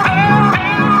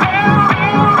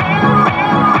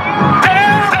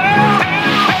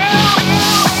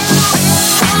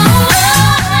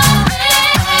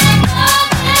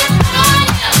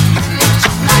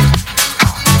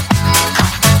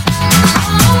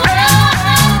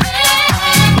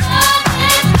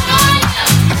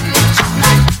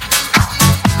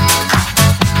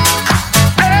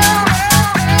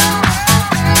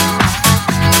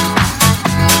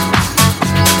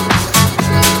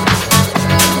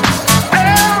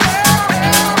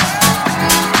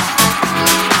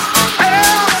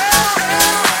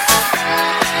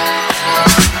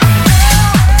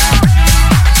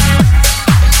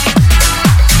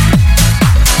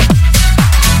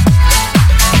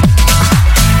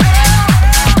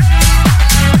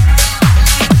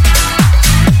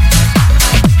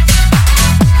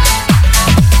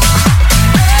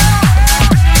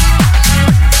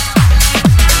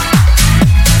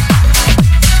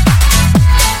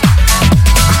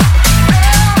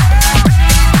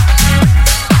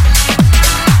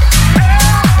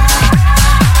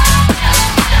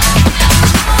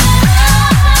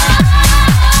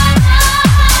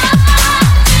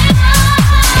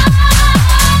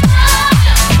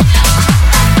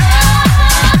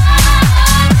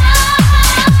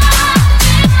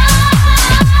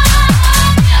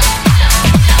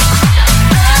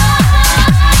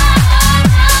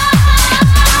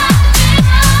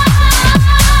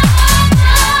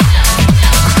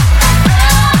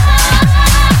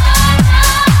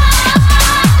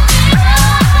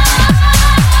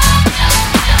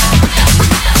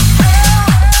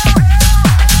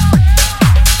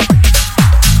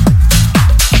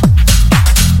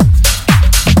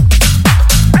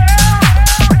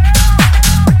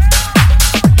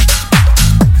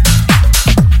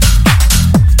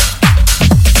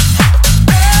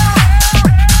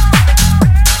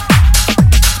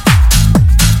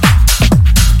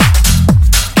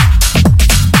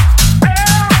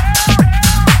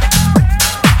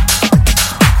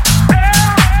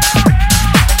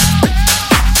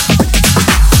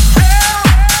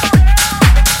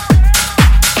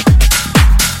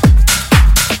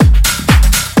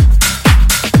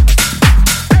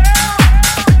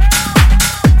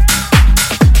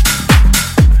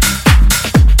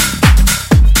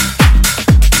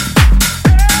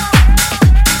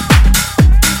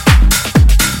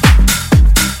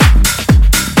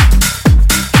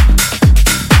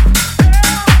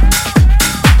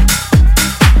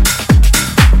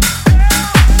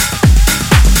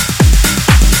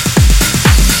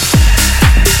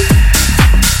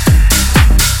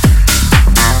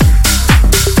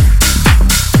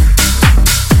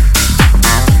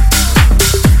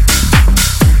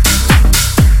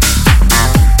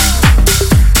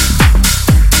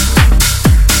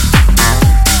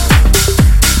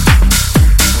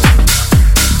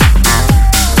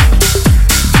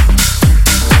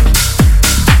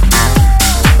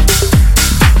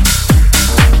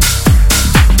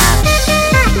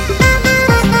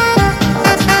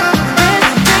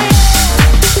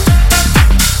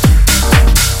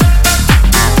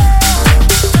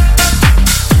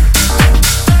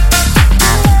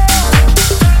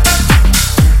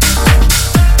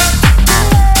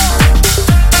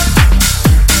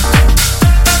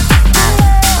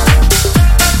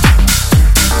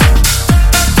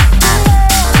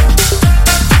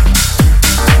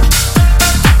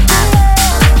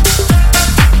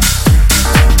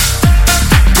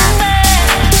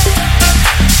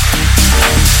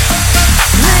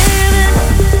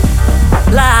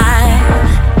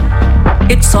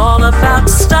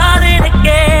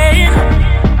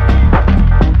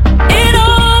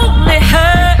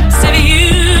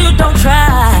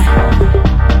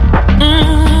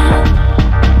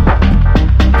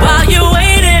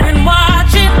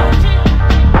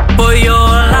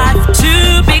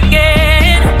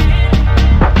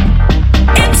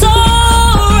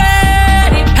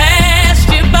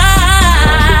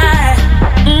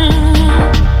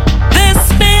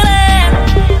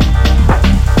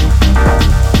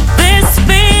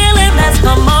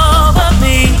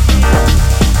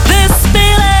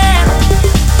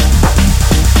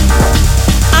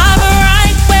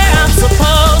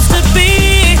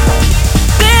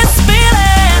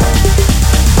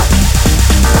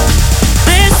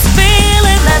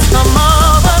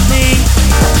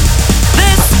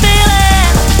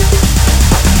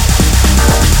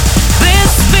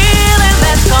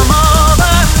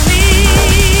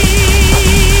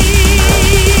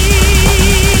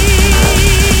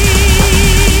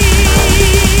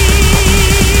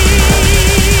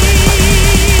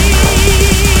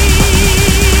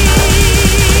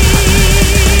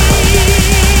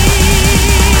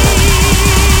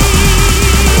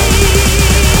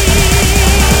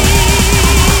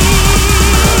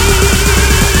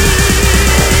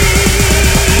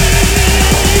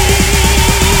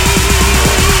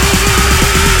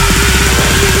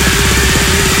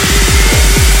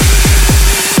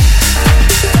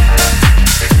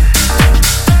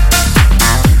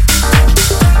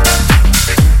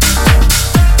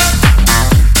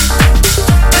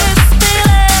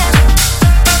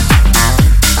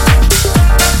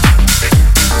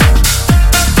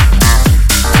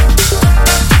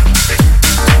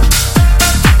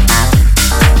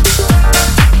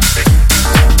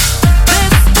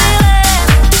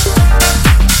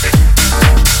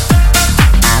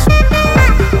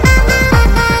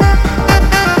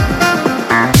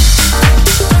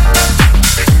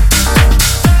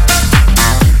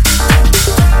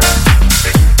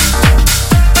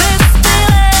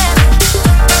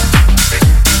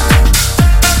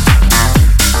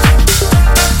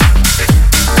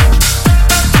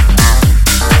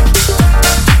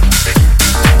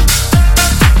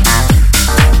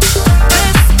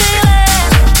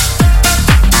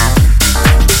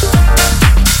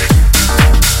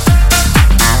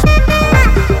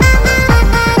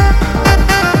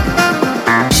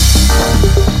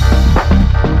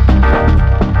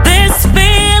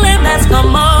 that's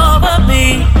come over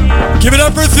me. Give it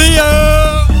up for Theo.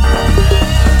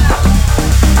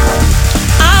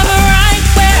 I'm right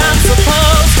where I'm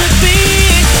supposed to be.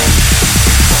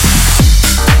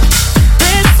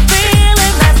 This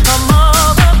feeling that's come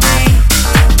over me.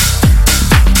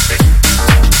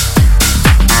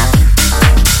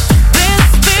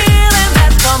 This feeling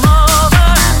that's come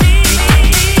over me.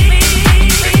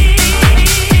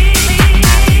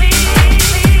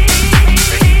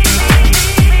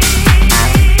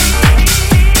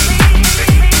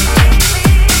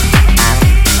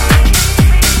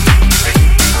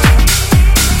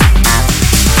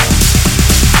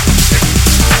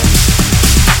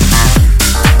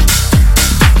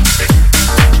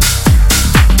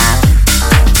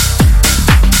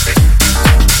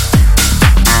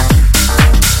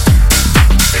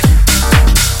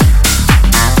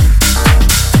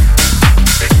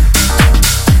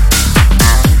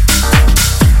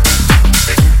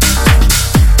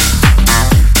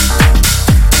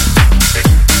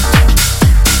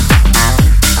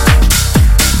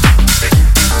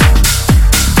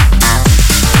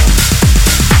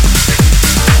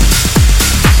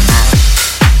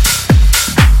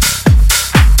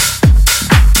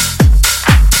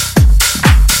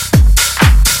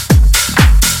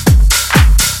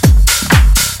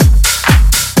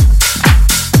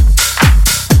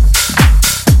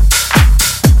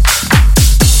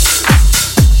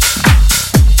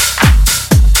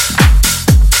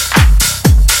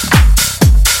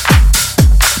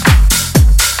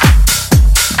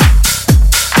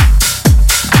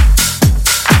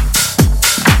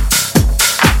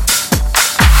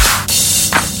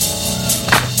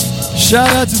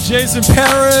 Shout out to Jason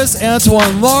Paris,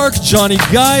 Antoine Lark, Johnny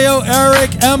Gallo,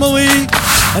 Eric, Emily,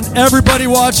 and everybody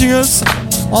watching us.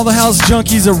 All the house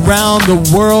junkies around the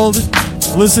world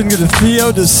listening to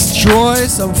Theo destroy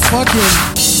some fucking,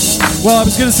 well, I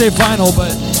was going to say vinyl,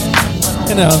 but,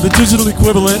 you know, the digital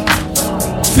equivalent.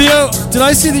 Theo, did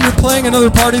I see that you're playing another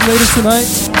party later tonight?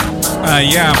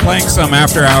 Yeah, I'm playing some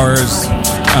after hours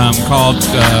called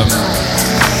 4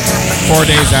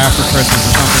 Days After Christmas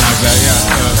or something like that. Yeah,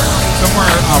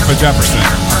 somewhere off of Jefferson.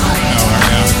 Nowhere,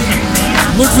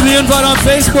 yeah. Look for the invite on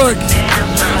Facebook. So,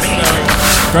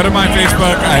 go to my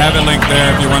Facebook. I have it linked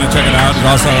there if you want to check it out. It's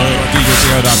also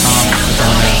djtheo.com. It's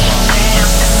on there as well.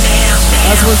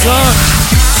 That's what's up.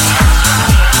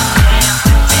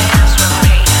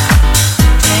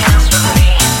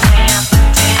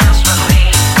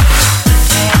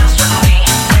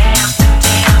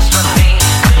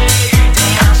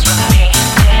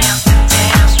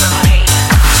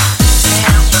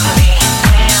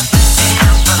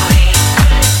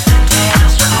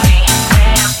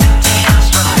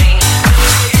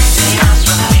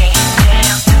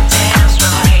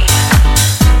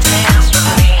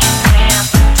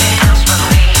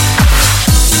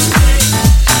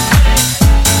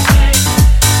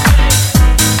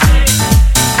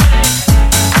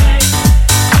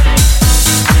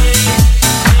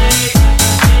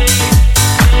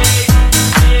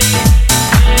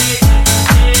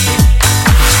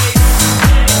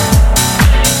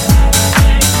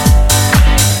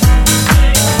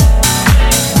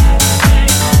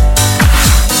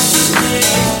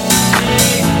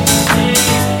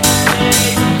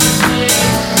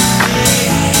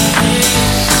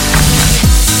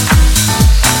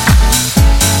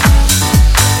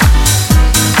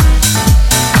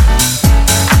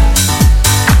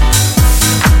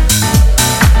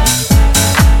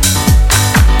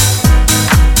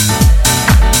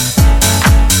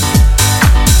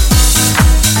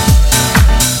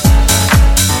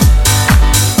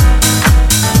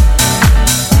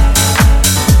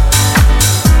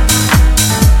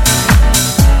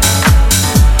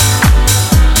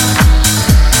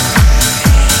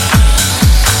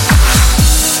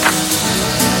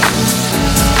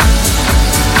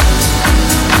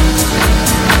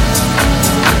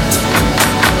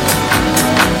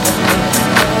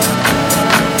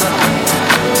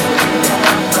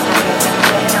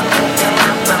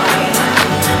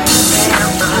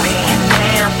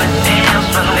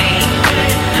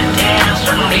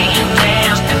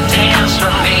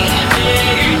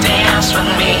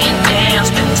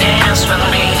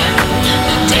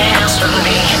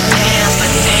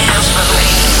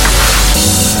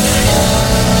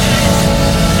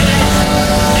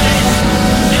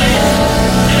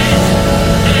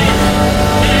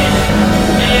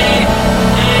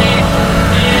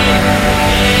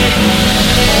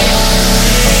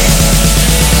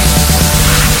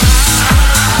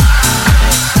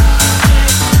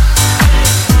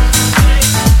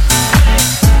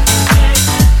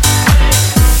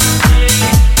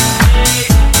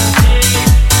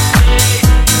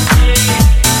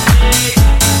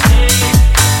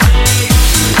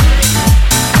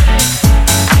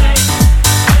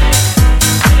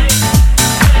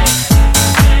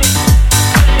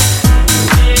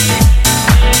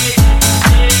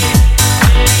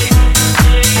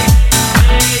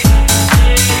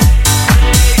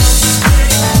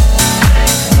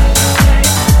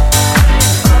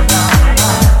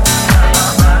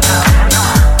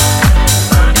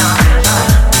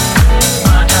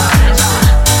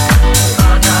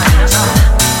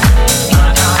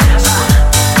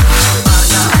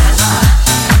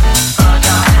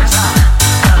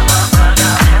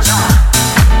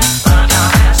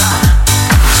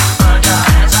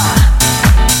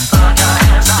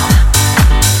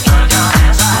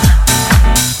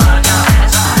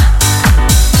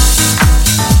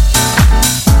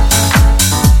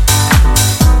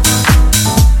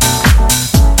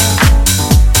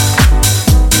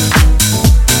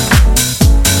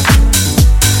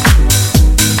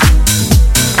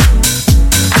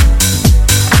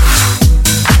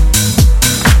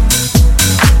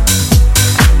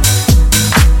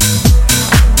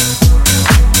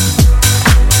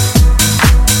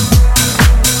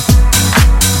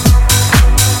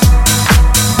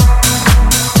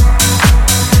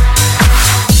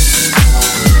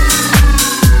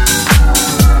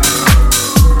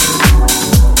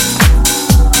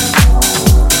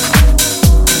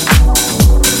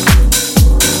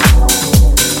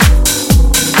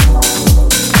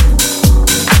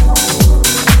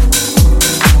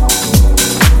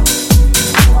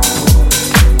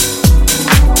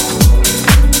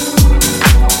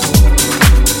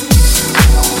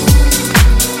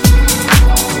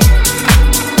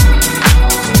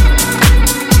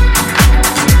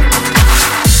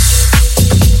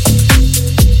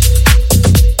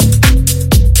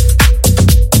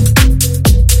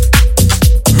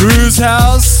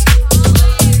 house.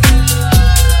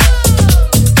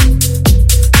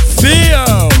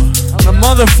 Theo on the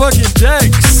motherfucking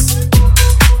decks.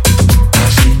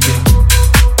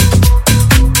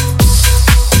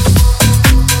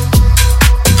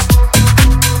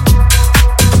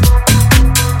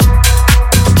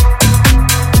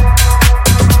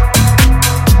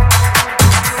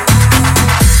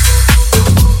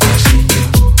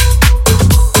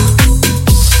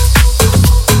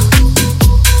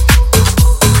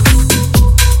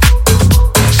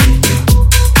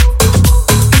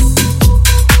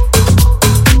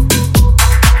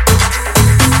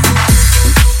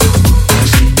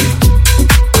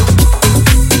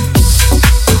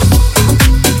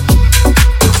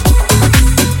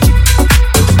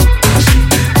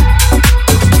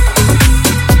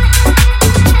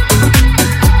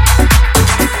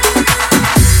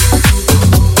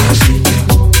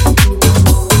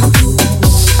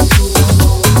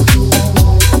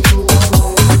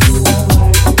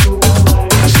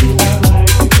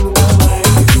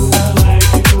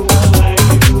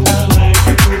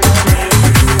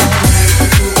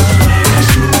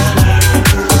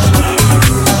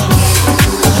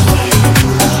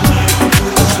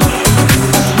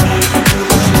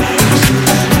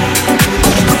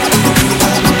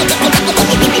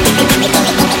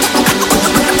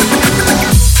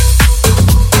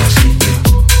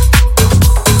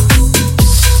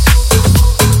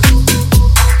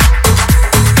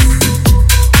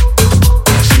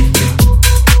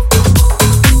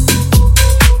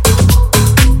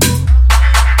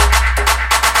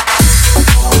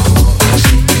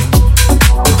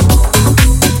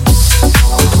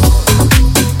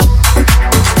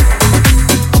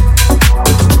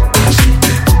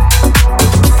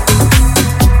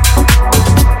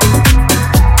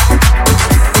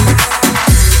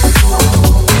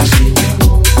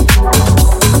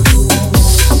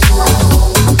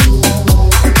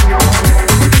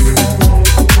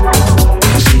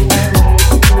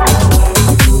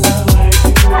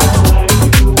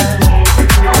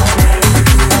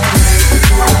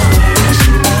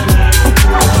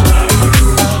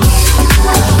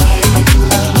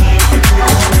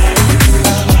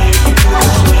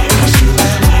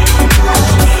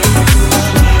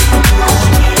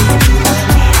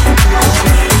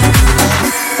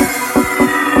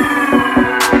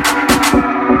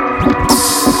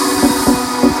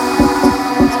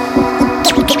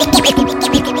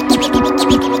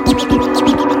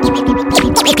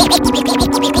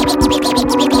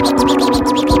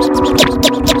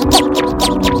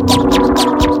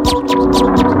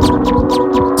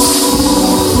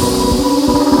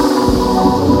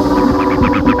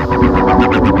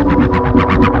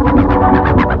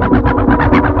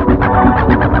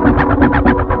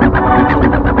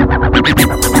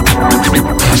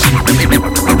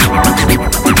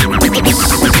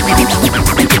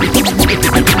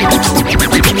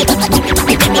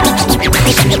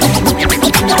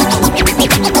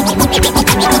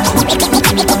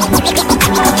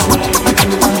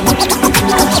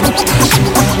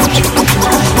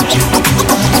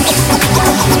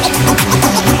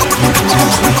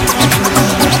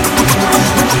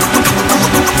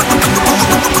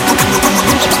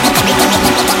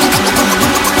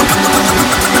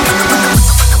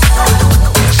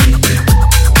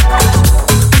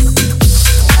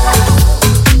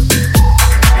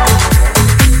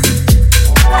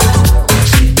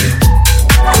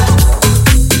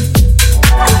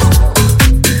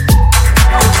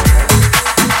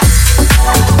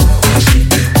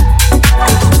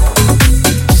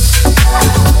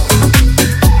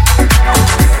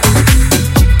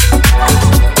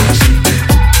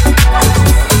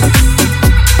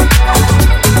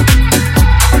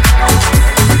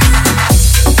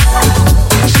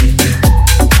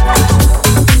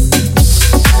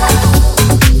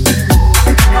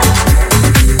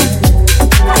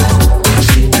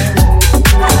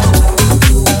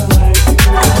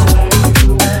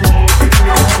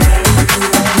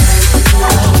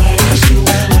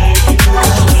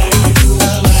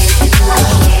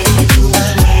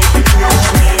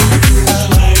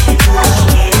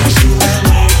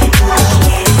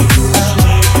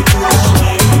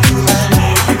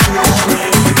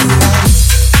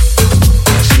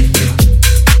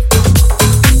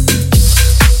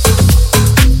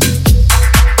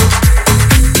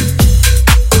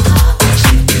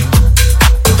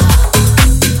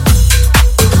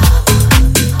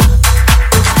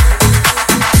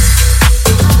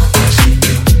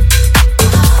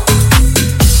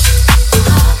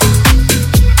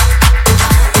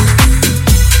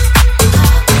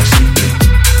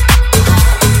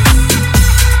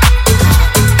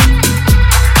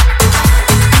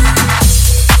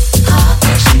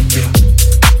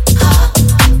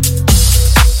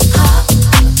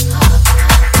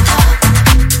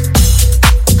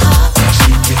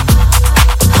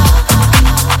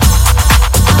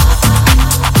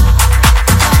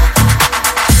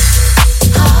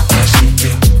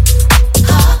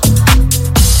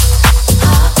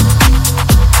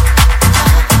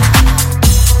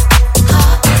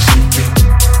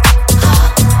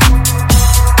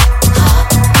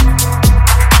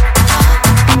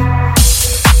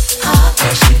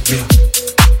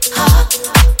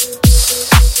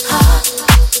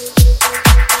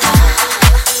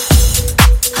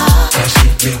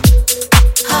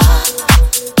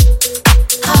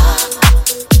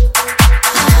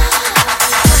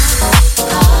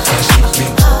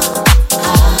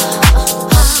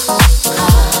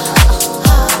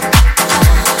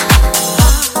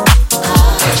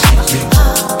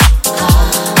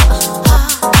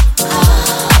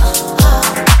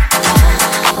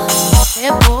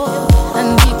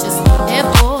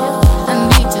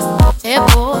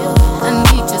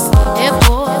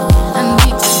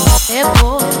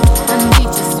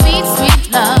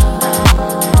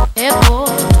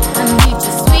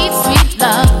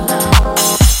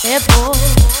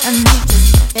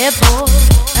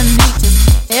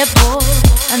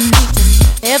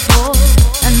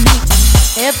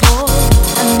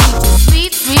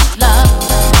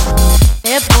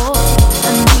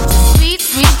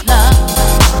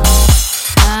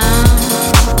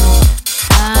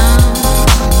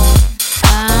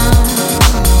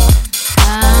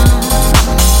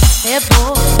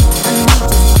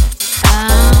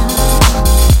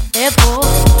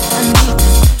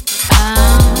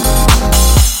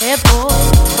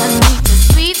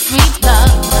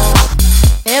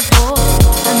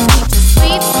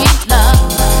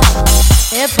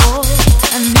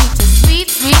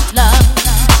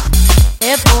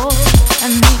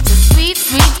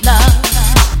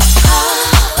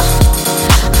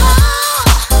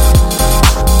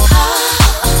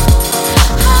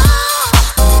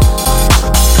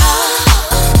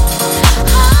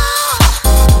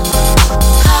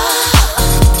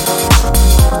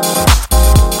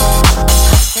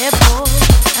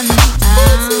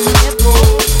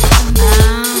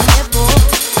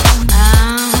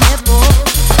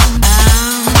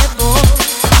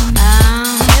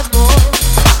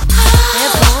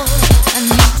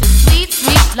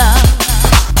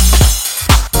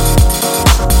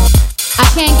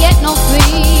 no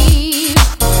sleep.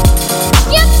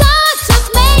 Your touch is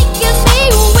making me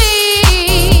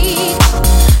weak.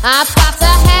 I've got to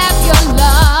have your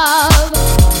love.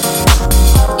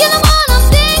 You're the one I'm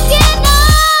thinking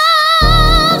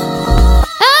of.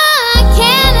 I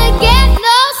can't get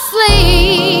no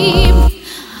sleep.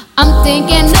 I'm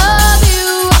thinking of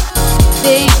you,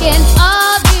 thinking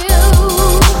of you.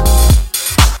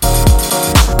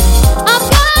 I've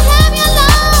gotta have your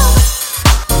love.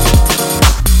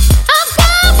 I've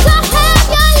got to have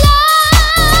your love.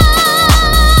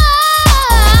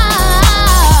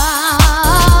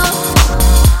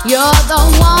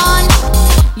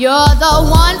 You're the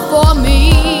one for me.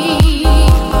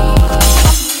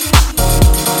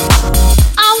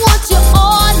 I want you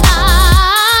all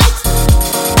night.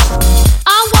 I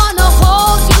wanna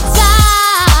hold you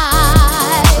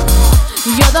tight.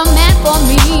 You're the man for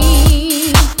me.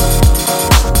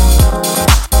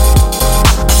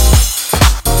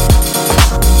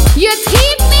 You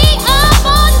keep me up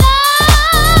all night.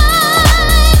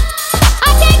 I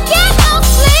can't get no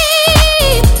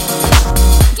sleep.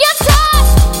 Your touch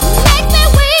makes me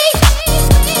weak.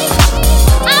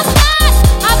 I've gotta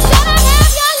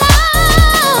have your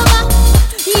love.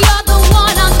 You're the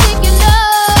one I'm thinking of.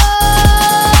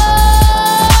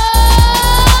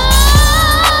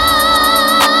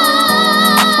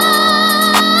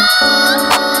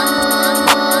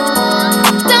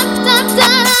 Dun, dun, dun,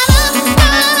 dun,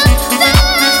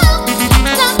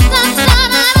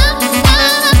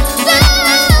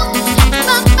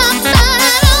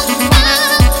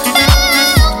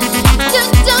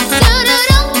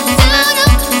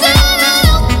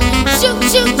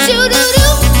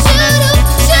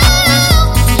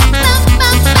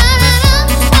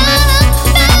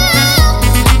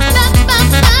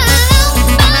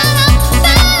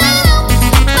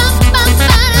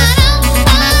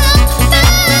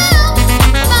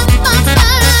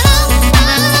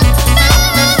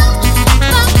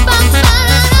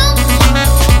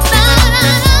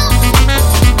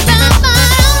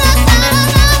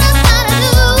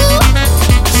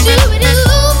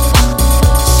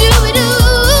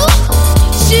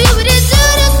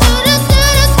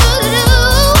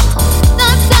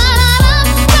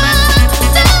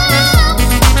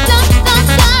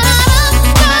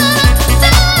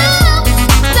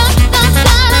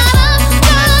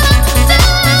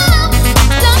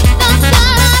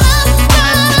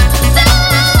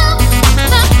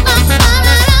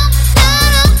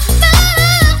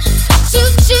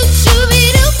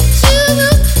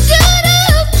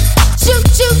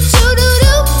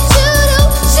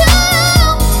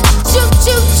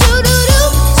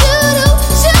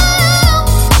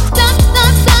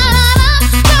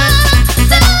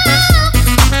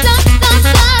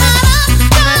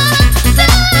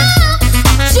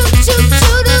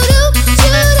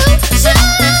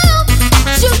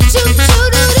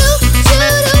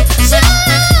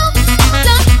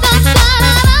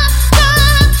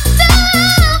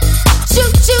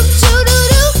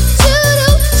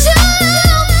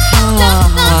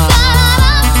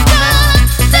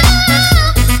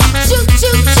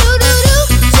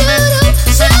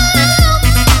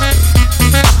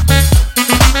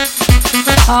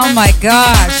 Oh my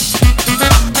gosh.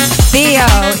 Theo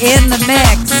in the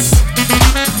mix.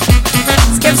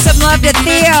 Let's give some love to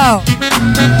Theo.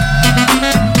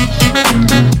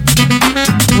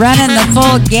 Running the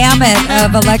full gamut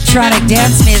of electronic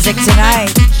dance music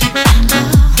tonight.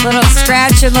 Little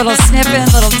scratching, little snipping,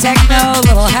 little techno,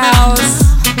 little house,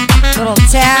 little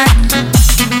tech.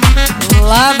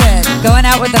 Love it. Going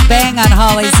out with a bang on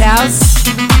Holly's house.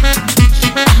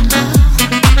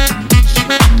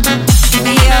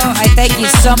 Theo, I thank you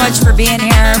so much for being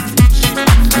here.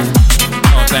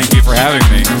 Oh, thank you for having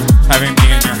me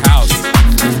in your house.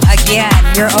 Again,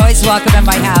 you're always welcome in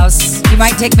my house. You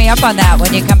might take me up on that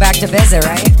when you come back to visit,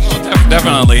 right? Oh,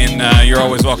 definitely, and you're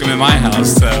always welcome in my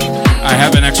house. So I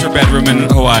have an extra bedroom in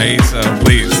Hawaii, so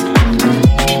please.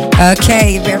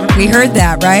 Okay, we heard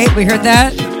that, right? We heard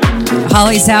that?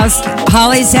 Holly's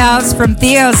house from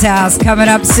Theo's house coming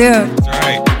up soon. That's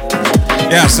right.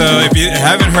 Yeah, so if you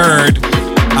haven't heard,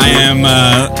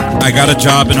 I got a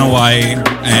job in Hawaii,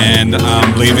 and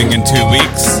I'm leaving in 2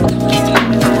 weeks.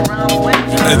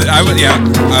 I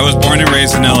was born and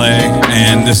raised in LA,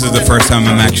 and this is the first time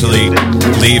I'm actually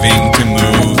leaving to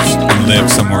move and live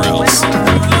somewhere else.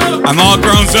 I'm all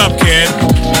grown up, kid.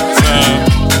 So,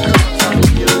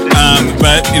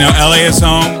 but you know, LA is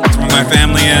home. It's where my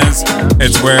family is.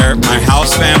 It's where my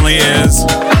house family is.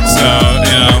 So,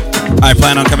 you know, I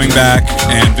plan on coming back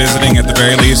and visiting at the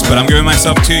very least, but I'm giving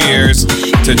myself 2 years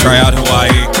to try out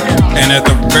Hawaii. And at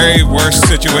the very worst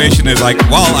situation is like,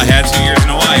 well, I had 2 years in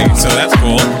Hawaii, so that's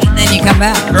cool. Then you come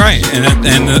back. Right,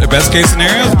 and the best case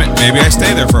scenario is maybe I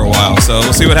stay there for a while, so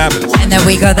we'll see what happens. And then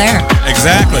we go there.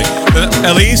 Exactly.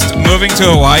 At least moving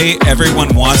to Hawaii,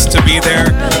 everyone wants to be there,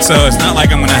 so it's not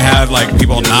like I'm going to have like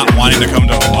people not wanting to come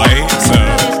to Hawaii, so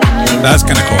that's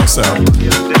kind of cool. So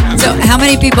how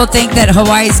many people think that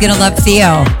Hawaii's going to love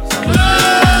Theo?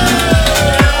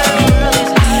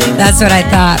 That's what I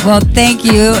thought. Well, thank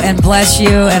you and bless you,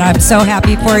 and I'm so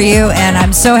happy for you, and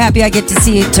I'm so happy I get to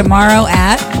see you tomorrow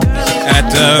at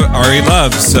Ari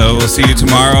Loves. So we'll see you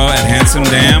tomorrow at Handsome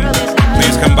Dam.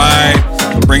 Please come by,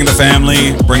 bring the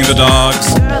family, bring the dogs,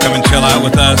 come and chill out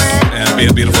with us, and it'll be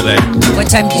a beautiful day. What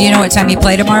time? Do you know what time you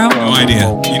play tomorrow? No idea.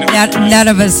 You know? None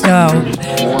of us know.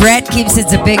 Brett keeps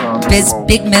it a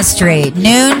big mystery.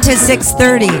 Noon to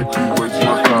 6:30.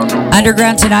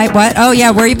 Underground tonight. What? Oh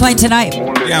yeah, where are you playing tonight?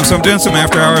 Yeah, so I'm doing some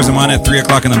after hours. I'm on at 3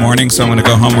 o'clock in the morning, so I'm going to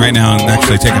go home right now and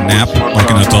actually take a nap like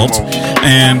an adult.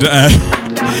 And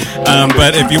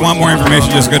but if you want more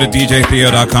information, just go to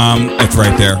djtheo.com. It's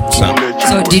right there.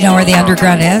 So do you know where the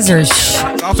underground is, or?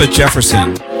 Off at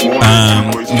Jefferson,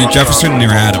 Jefferson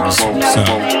near Adams. So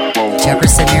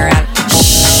Jefferson near Adams.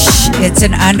 Shh. It's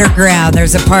an underground.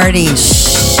 There's a party.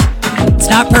 Shh. It's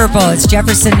not Purple. It's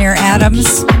Jefferson near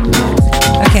Adams.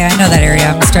 Okay, I know that area.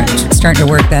 I'm starting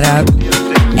to work that out.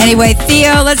 Anyway,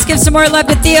 Theo, let's give some more love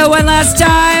to Theo one last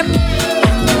time.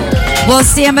 We'll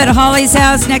see him at Holly's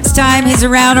house next time he's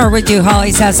around, or we do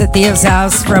Holly's house at Theo's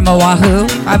house from Oahu.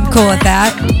 I'm cool with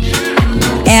that.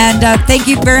 And thank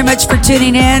you very much for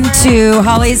tuning in to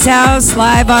Holly's house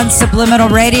live on Subliminal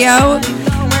Radio.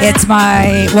 It's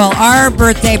our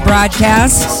birthday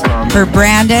broadcast for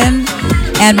Brandon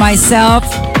and myself.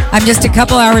 I'm just a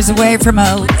couple hours away from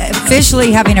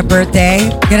officially having a birthday.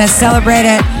 Gonna celebrate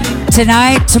it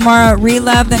tonight, tomorrow at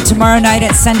Relove, then tomorrow night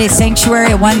at Sunday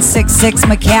Sanctuary at 166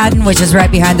 McCadden, which is right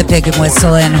behind the Pig and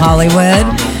Whistle in Hollywood,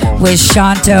 with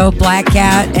Shanto, Black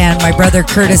Cat, and my brother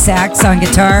Curtis Axe on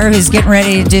guitar, who's getting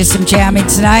ready to do some jamming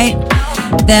tonight.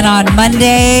 Then on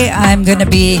Monday, I'm gonna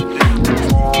be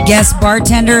guest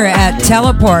bartender at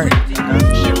Teleport.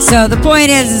 So the point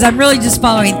is I'm really just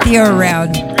following Theo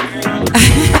around.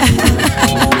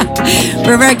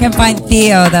 Wherever I can find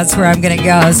Theo, that's where I'm going to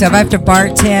go. So if I have to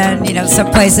bartend, some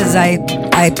places I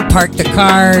park the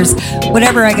cars,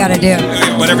 whatever I got to do.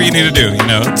 Whatever you need to do,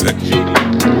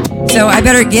 So I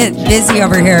better get busy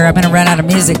over here. I'm going to run out of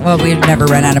music. Well, we never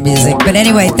run out of music. But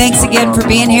anyway, thanks again for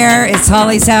being here. It's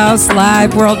Holly's House,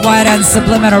 live worldwide on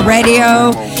Subliminal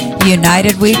Radio.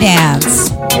 United we dance.